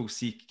lot of people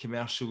see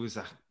commercial as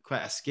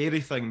quite a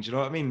scary thing. Do you know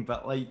what I mean?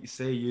 But like you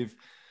say, you've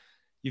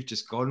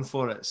just gone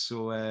for it.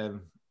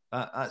 So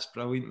that's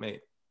brilliant,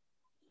 mate.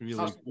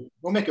 Really.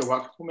 We'll make it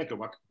work.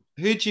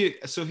 Who do you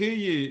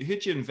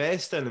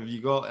invest in? Have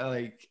you got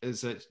like,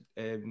 is it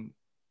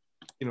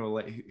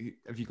like,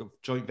 have you got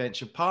joint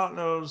venture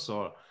partners,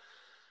 or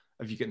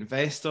have you got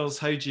investors?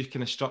 How do you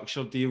kind of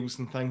structure deals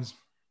and things?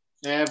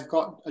 I've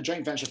got a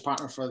joint venture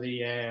partner for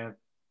the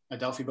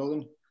Adelphi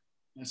building.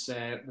 It's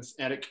with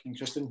Eric and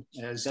Kristen,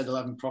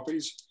 Z11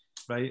 Properties.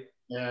 Right.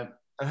 Yeah.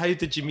 And how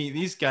did you meet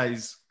these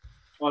guys?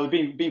 Well,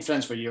 they've been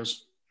friends for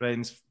years.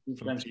 Friends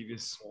from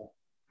previous. Yeah.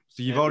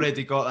 So you've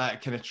already got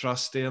that kind of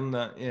trust there, and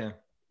that, yeah.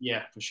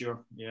 Yeah, for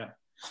sure. Yeah.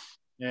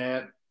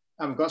 And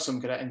we've got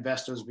some kind of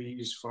investors we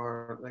use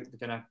for like the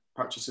kind of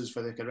purchases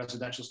for the kind of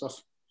residential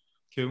stuff.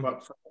 Cool.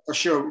 But for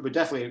sure, we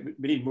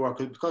need more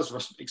because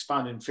we're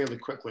expanding fairly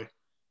quickly.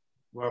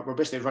 We're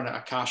basically running out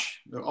of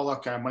cash. All our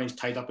kind of money's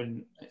tied up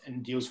in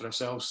deals for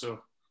ourselves,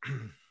 so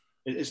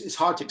it's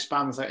hard to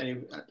expand without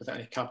any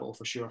capital,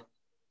 for sure.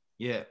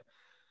 Yeah.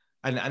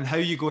 And how are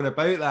you going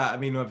about that? I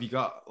mean, have you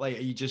got are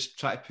you just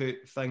trying to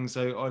put things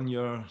out on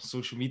your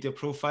social media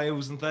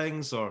profiles and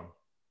things, or?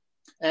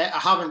 I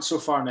haven't so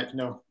far, Nick.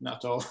 No,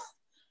 not at all.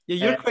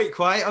 Yeah, you're quite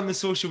quiet on the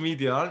social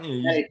media, aren't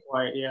you? Very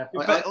quiet, yeah.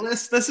 But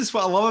this is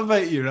what I love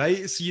about you,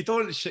 right? So you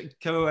don't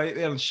come out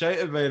there and shout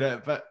about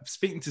it. But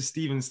speaking to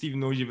Stephen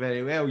knows you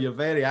very well. You're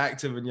very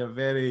active and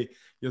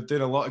you're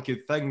doing a lot of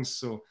good things.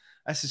 So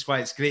this is why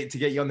it's great to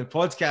get you on the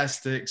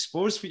podcast to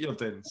expose what you're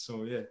doing.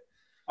 So yeah.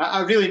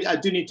 I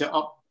do need to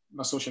up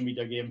my social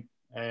media game.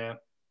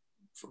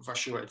 For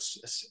sure,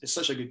 it's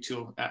such a good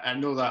tool. I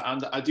know that,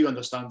 and I do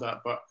understand that,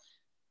 but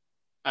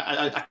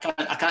I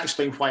can't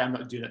explain why I'm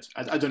not doing it.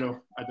 I don't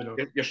know.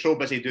 You're so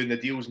busy doing the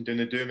deals and doing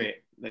the do, mate,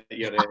 that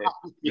you're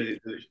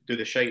do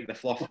the shite and the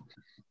fluff.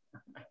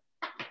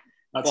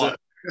 That's it.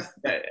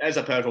 It is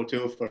a powerful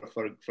tool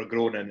for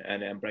growing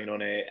and bringing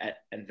on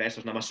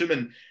investors. And I'm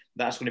assuming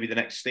that's going to be the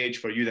next stage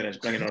for you then, is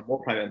bringing on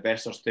more private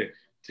investors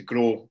to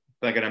grow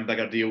bigger and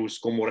bigger deals,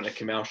 go more into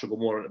commercial, go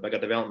more into bigger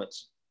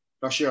developments.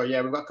 For sure,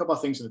 yeah. We've got a couple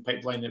of things in the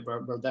pipeline that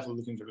we're definitely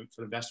looking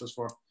for investors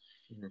for.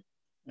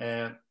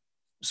 Mm-hmm.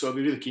 So I'll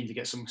be really keen to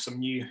get some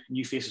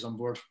new faces on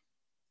board.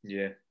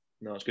 Yeah,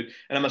 no, it's good.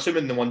 And I'm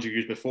assuming the ones you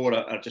used before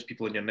are just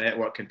people in your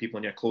network and people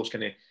in your close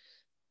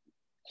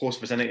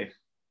vicinity.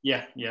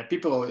 Yeah.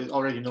 People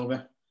already know me.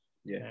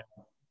 Yeah,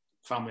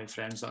 family and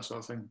friends, that sort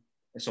of thing.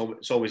 It's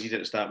always easy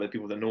to start with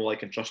people that know,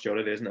 like, and trust you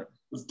already, isn't it?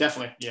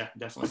 Definitely, yeah,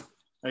 definitely.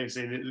 Like I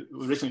say, the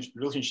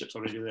relationship's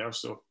already there,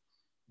 so.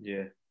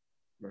 Yeah,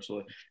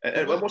 absolutely.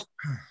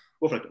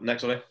 Go for it.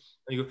 Next, sorry.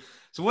 There you go.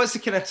 So what's the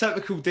kind of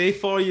typical day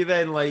for you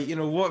then? Like,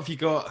 what have you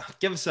got?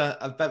 Give us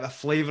a bit of a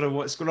flavour of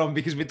what's going on,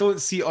 because we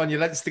don't see it on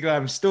your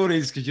Instagram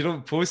stories because you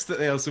don't post it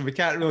there, so we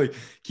can't really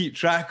keep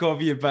track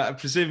of you. But I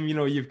presume,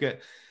 you've got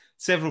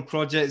several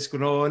projects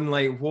going on.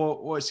 Like,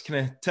 what's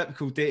kind of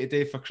typical day to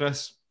day for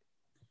Chris?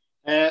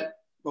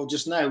 Well,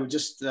 just now,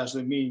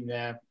 actually me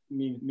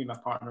and my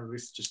partner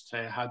Ruth just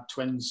had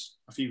twins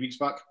a few weeks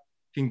back.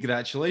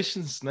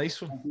 Congratulations, nice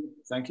one.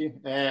 Thank you.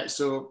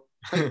 So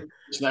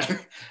now,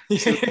 so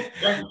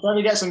trying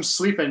to get some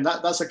sleep in.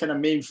 That's a kind of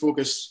main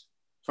focus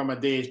for my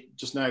day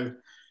just now.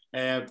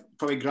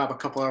 Probably grab a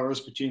couple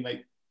hours between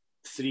like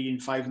 3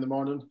 and 5 in the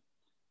morning.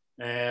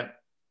 Then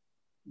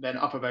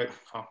up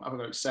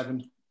about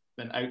 7.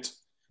 Then out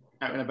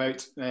and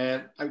about,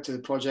 out to the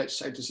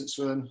projects, out to St.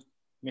 Swithin,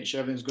 make sure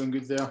everything's going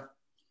good there.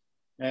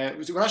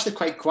 We're actually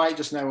quite quiet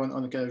just now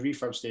on the kind of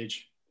refurb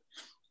stage.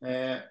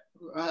 I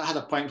had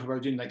a point where we were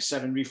doing like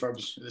 7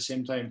 refurbs at the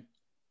same time,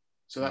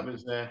 so that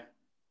was it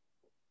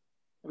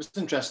was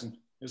interesting.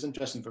 It was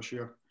interesting for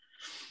sure.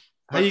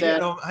 How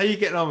are you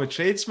getting on with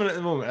tradesmen at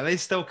the moment? Are they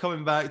still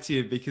coming back to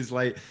you? Because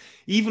like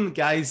even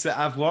guys that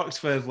I've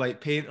worked with, like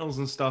painters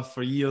and stuff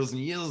for years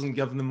and years, and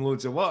giving them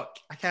loads of work,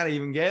 I can't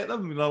even get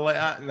them. And they're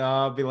like, no,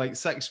 I'll be like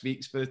 6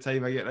 weeks by the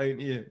time I get around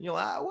to you. And you're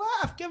like,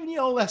 what? I've given you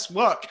all this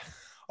work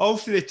all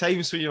through the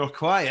times when you were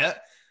quiet.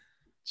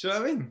 Do you know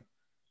what I mean?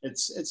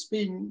 It's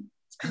been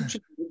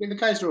the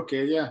guys are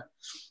okay, yeah.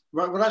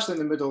 We're actually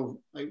in the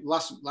middle. Like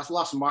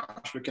last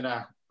March, we're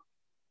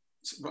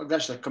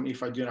actually a company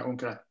for doing our own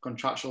kind of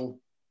contractual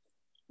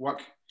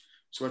work.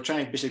 So we're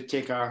trying to basically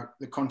take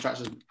the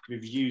contractors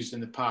we've used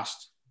in the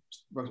past.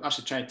 We're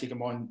actually trying to take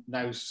them on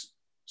now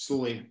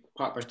slowly,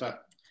 part by part,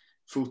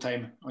 full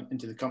time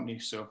into the company.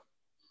 So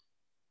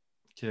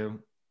cool.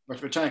 We're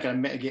trying to kind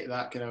of mitigate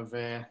that kind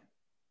of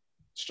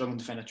struggling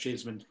to find a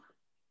tradesman.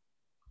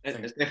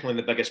 It's definitely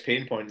the biggest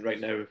pain point right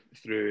now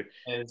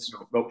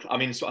well, I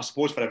mean, so I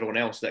suppose for everyone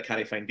else that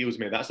can't find deals,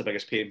 maybe that's the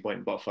biggest pain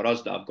point. But for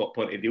us that have got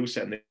plenty of deals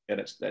sitting there,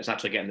 it's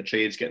actually getting the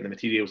trades, getting the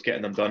materials,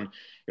 getting them done,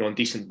 in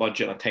decent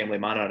budget in a timely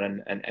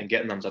manner, and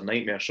getting them's a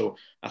nightmare. So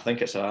I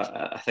think it's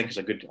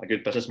a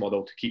good business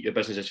model to keep your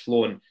businesses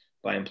flowing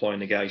by employing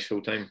the guys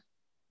full time.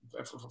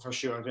 For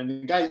sure. I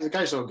mean, the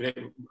guys are great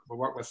we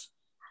work with.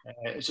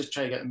 It's just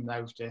trying to get them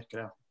now to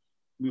kind of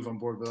move on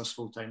board with us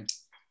full time.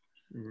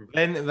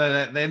 Then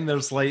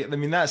there's like, I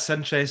mean, that's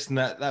interesting.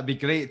 That'd be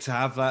great to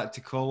have that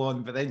to call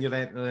on, but then you're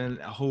entering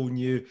a whole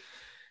new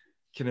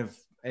kind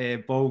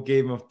of ball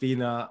game of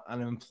being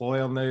an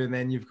employer now, and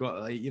then you've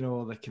got like,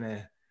 the kind of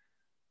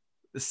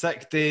the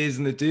sick days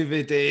and the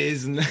duvet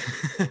days and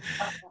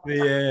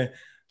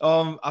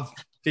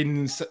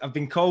I've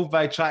been called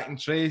by Track and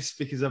Trace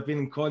because I've been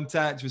in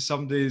contact with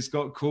somebody who's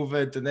got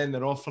COVID and then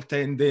they're off for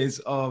 10 days.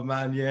 Oh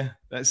man, yeah,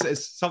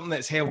 it's something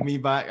that's held me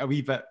back a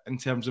wee bit in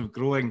terms of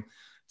growing,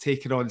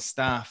 taking on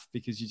staff,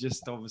 because you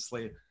just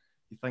obviously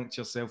you think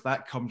to yourself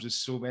that comes with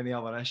so many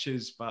other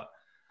issues. But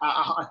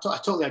I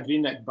totally agree,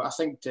 Nick. But I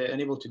think to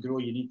enable to grow,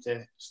 you need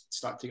to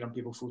start taking on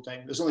people full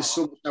time. There's only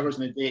so many hours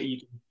in a day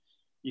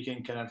you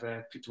can kind of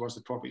put towards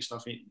the property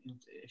stuff.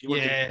 If you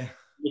want to,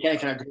 you kind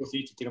of growth, you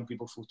need to take on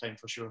people full time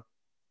for sure.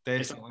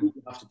 Definitely,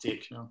 you have to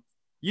take.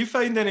 You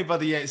found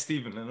anybody yet,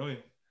 Stephen? I know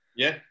you.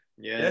 Yeah.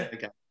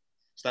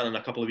 Starting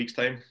in a couple of weeks'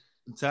 time.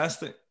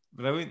 Fantastic,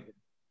 brilliant.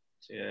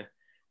 So, yeah.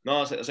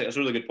 No, it's a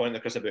really good point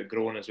there, Chris, about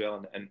growing as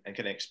well and kind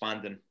of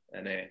expanding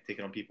and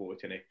taking on people to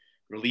kind of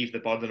relieve the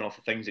burden off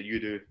the things that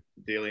you do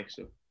daily.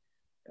 So,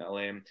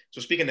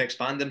 so speaking of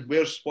expanding,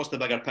 what's the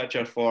bigger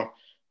picture for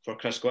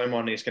Chris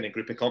Goymer and his kind of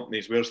group of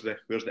companies? What's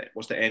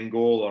the end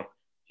goal, or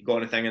you got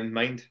anything in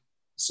mind?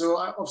 So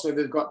obviously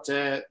we've got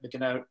the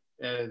kind of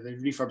the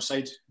refurb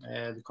side,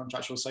 the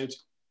contractual side.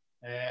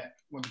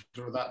 Want to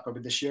grow that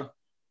probably this year.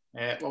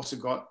 Also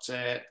got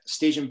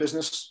staging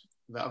business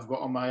that I've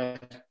got on my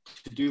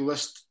to-do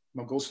list,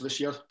 my goals for this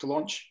year to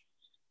launch.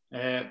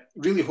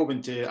 Really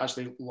hoping to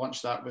actually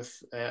launch that with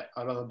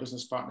our other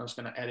business partners,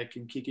 kind of Eric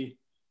and Kiki.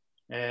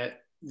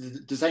 the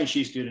design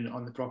she's doing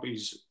on the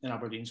properties in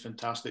Aberdeen is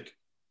fantastic.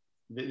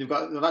 They've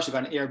actually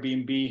got an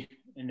Airbnb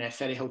in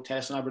Ferry Hill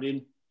Terrace in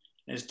Aberdeen,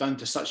 and it's done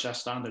to such a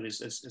standard.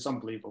 It's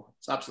unbelievable.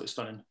 It's absolutely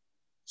stunning.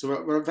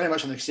 So we're very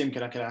much on the same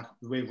kind of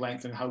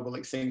wavelength and how we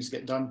like things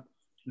get done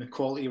and the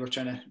quality we're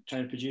trying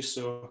to produce.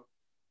 So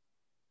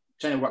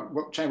trying to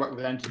work with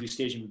them to do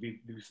staging would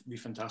be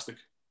fantastic.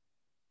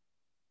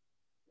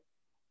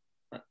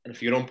 And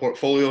for your own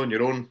portfolio and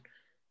your own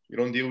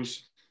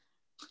deals?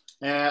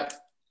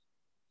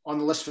 On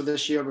the list for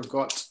this year, we've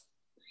got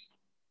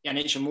an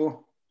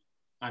HMO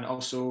and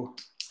also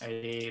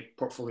a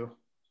portfolio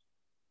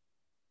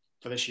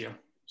for this year.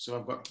 So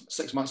I've got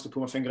 6 months to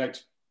pull my finger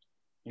out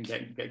and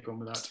get going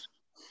with that.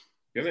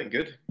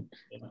 Good.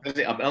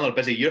 Yeah. Another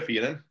busy year for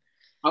you then.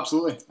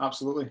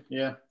 Absolutely.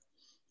 Yeah.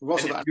 We've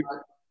also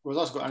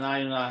got an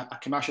eye on a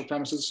commercial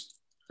premises,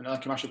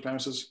 another commercial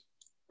premises,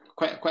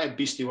 quite a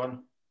beastly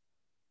one.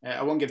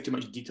 I won't give too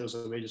much details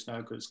away just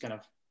now because it's kind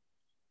of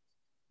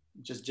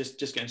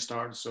just getting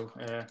started. So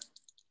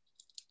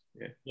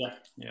yeah.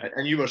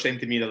 And you were saying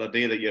to me the other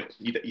day that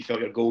you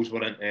felt your goals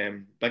weren't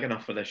big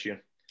enough for this year.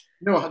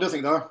 No, I don't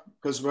think they are,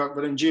 because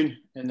we're in June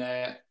and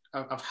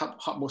I've hit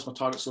most of my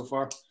targets so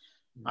far,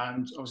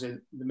 and obviously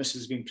the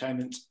missus has been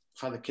pregnant,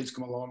 I've had the kids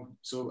come along,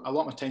 so a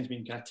lot of my time's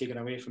been kind of taken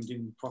away from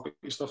doing property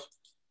stuff.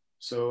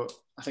 So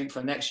I think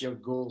for next year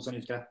goals, I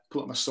need to kind of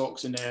pull up my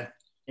socks and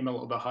aim a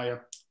little bit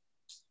higher.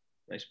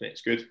 Nice, mate.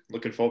 It's good.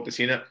 Looking forward to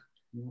seeing it.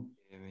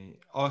 Yeah,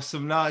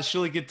 awesome. No, it's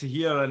really good to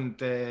hear,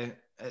 and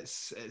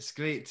it's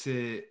great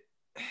to,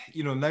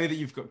 now that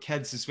you've got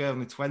kids as well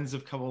and the twins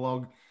have come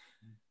along,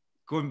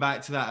 going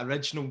back to that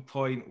original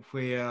point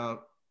where,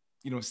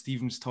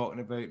 Stephen's talking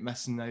about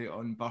missing out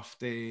on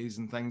birthdays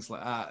and things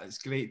like that. It's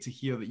great to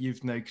hear that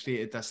you've now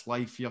created this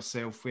life for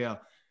yourself where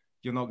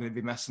you're not going to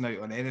be missing out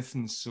on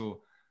anything.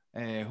 So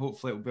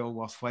hopefully it'll be all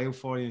worthwhile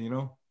for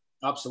you,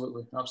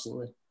 Absolutely.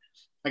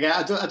 Again,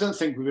 I don't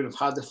think we would have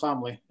had the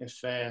family if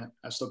I'd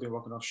still been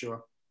working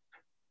offshore.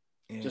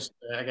 Yeah. Just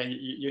again,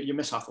 you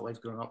miss half the life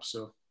growing up.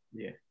 So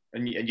yeah,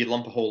 and you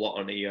lump a whole lot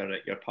on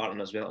your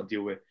partner as well to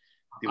deal with.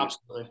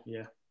 Absolutely,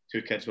 yeah.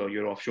 2 kids while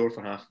you're offshore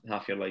for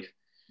half your life.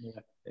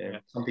 Yeah.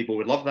 Some people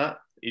would love that,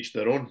 each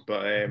their own.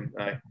 But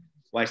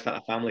why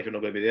start a family if you're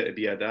not going to be there to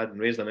be a dad and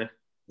raise them?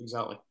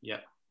 Exactly. Yeah.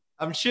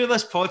 I'm sure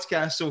this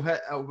podcast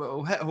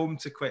will hit home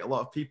to quite a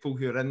lot of people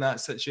who are in that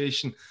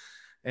situation.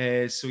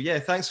 So yeah,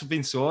 thanks for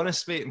being so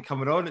honest, mate, and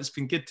coming on. It's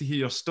been good to hear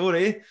your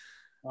story.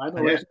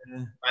 Thanks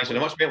very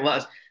much,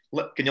 mate.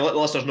 Can you let the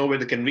listeners know where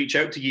they can reach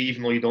out to you,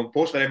 even though you don't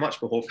post very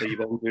much, but hopefully you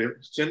will do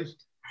soon?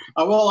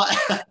 I will.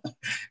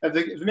 If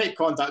they make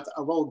contact,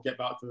 I will get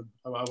back to them.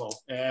 I will.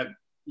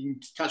 You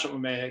can catch up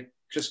with me,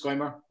 Chris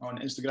Goymer, on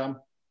Instagram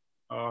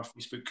or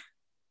Facebook.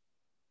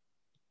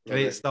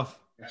 Great stuff.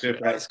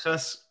 Thanks,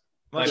 Chris.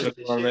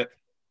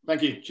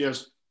 Thank you.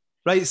 Cheers.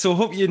 Right, so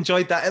hope you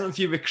enjoyed that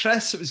interview with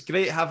Chris. It was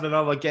great having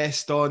another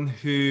guest on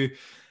who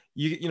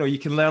you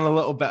can learn a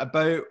little bit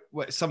about,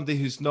 somebody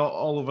who's not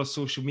all over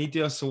social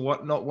media, so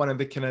not one of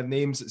the kind of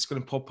names that's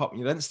going to pop up in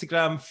your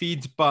Instagram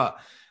feed, but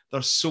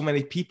there's so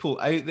many people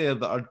out there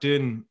that are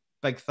doing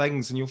big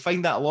things, and you'll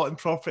find that a lot in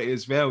property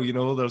as well.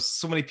 There's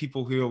so many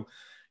people who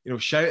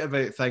shout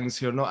about things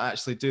who are not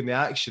actually doing the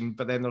action,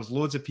 but then there's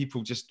loads of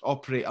people just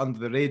operate under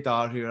the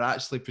radar who are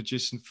actually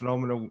producing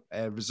phenomenal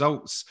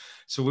results.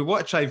 So we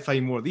want to try and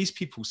find more of these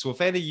people. So if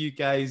any of you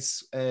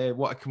guys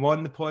want to come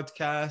on the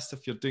podcast,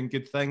 if you're doing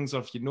good things,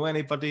 or if you know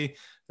anybody,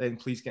 then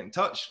please get in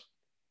touch.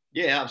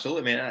 Yeah,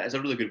 absolutely, mate. It's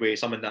a really good way of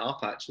summing that up,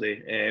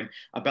 actually.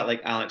 A bit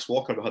like Alex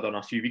Walker we had on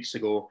a few weeks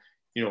ago,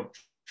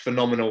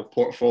 phenomenal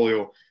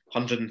portfolio,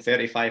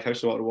 135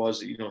 house what it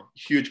was,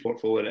 huge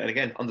portfolio, and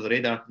again under the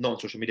radar, not on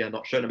social media,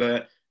 not shouting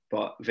about it,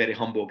 but very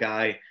humble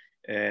guy,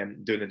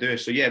 doing the do.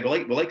 So yeah,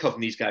 we like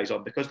having these guys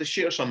on because they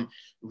share some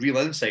real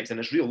insights and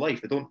it's real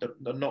life.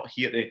 They're not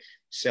here to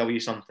sell you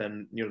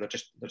something. They're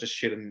just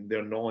sharing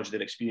their knowledge,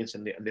 their experience,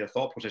 and their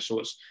thought process.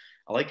 So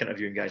I like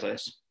interviewing guys like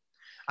this.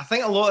 I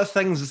think a lot of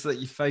things that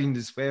you find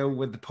as well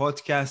with the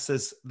podcast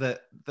is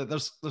that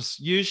there's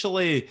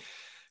usually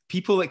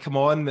people that come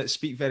on that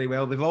speak very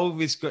well. They've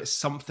always got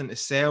something to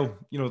sell.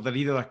 They're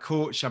either a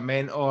coach, a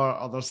mentor,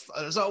 or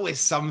there's always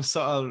some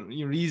sort of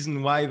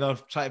reason why they're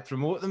trying to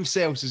promote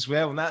themselves as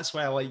well. And that's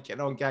why I like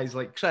getting on guys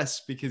like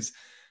Chris, because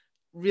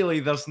really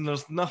there's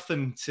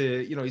nothing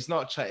to, he's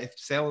not trying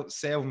to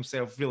sell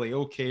himself really.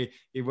 Okay,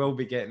 he will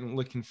be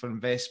looking for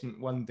investment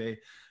one day.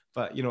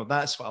 But,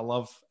 that's what I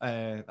love.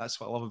 That's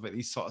what I love about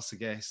these sorts of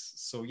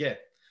guests. So, yeah.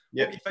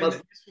 Yeah, let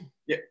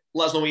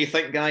us know what you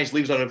think, guys.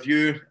 Leave us a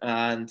review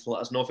and let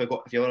us know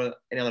if you have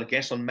any other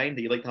guests on mind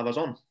that you'd like to have us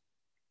on.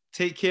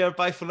 Take care.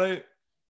 Bye for now.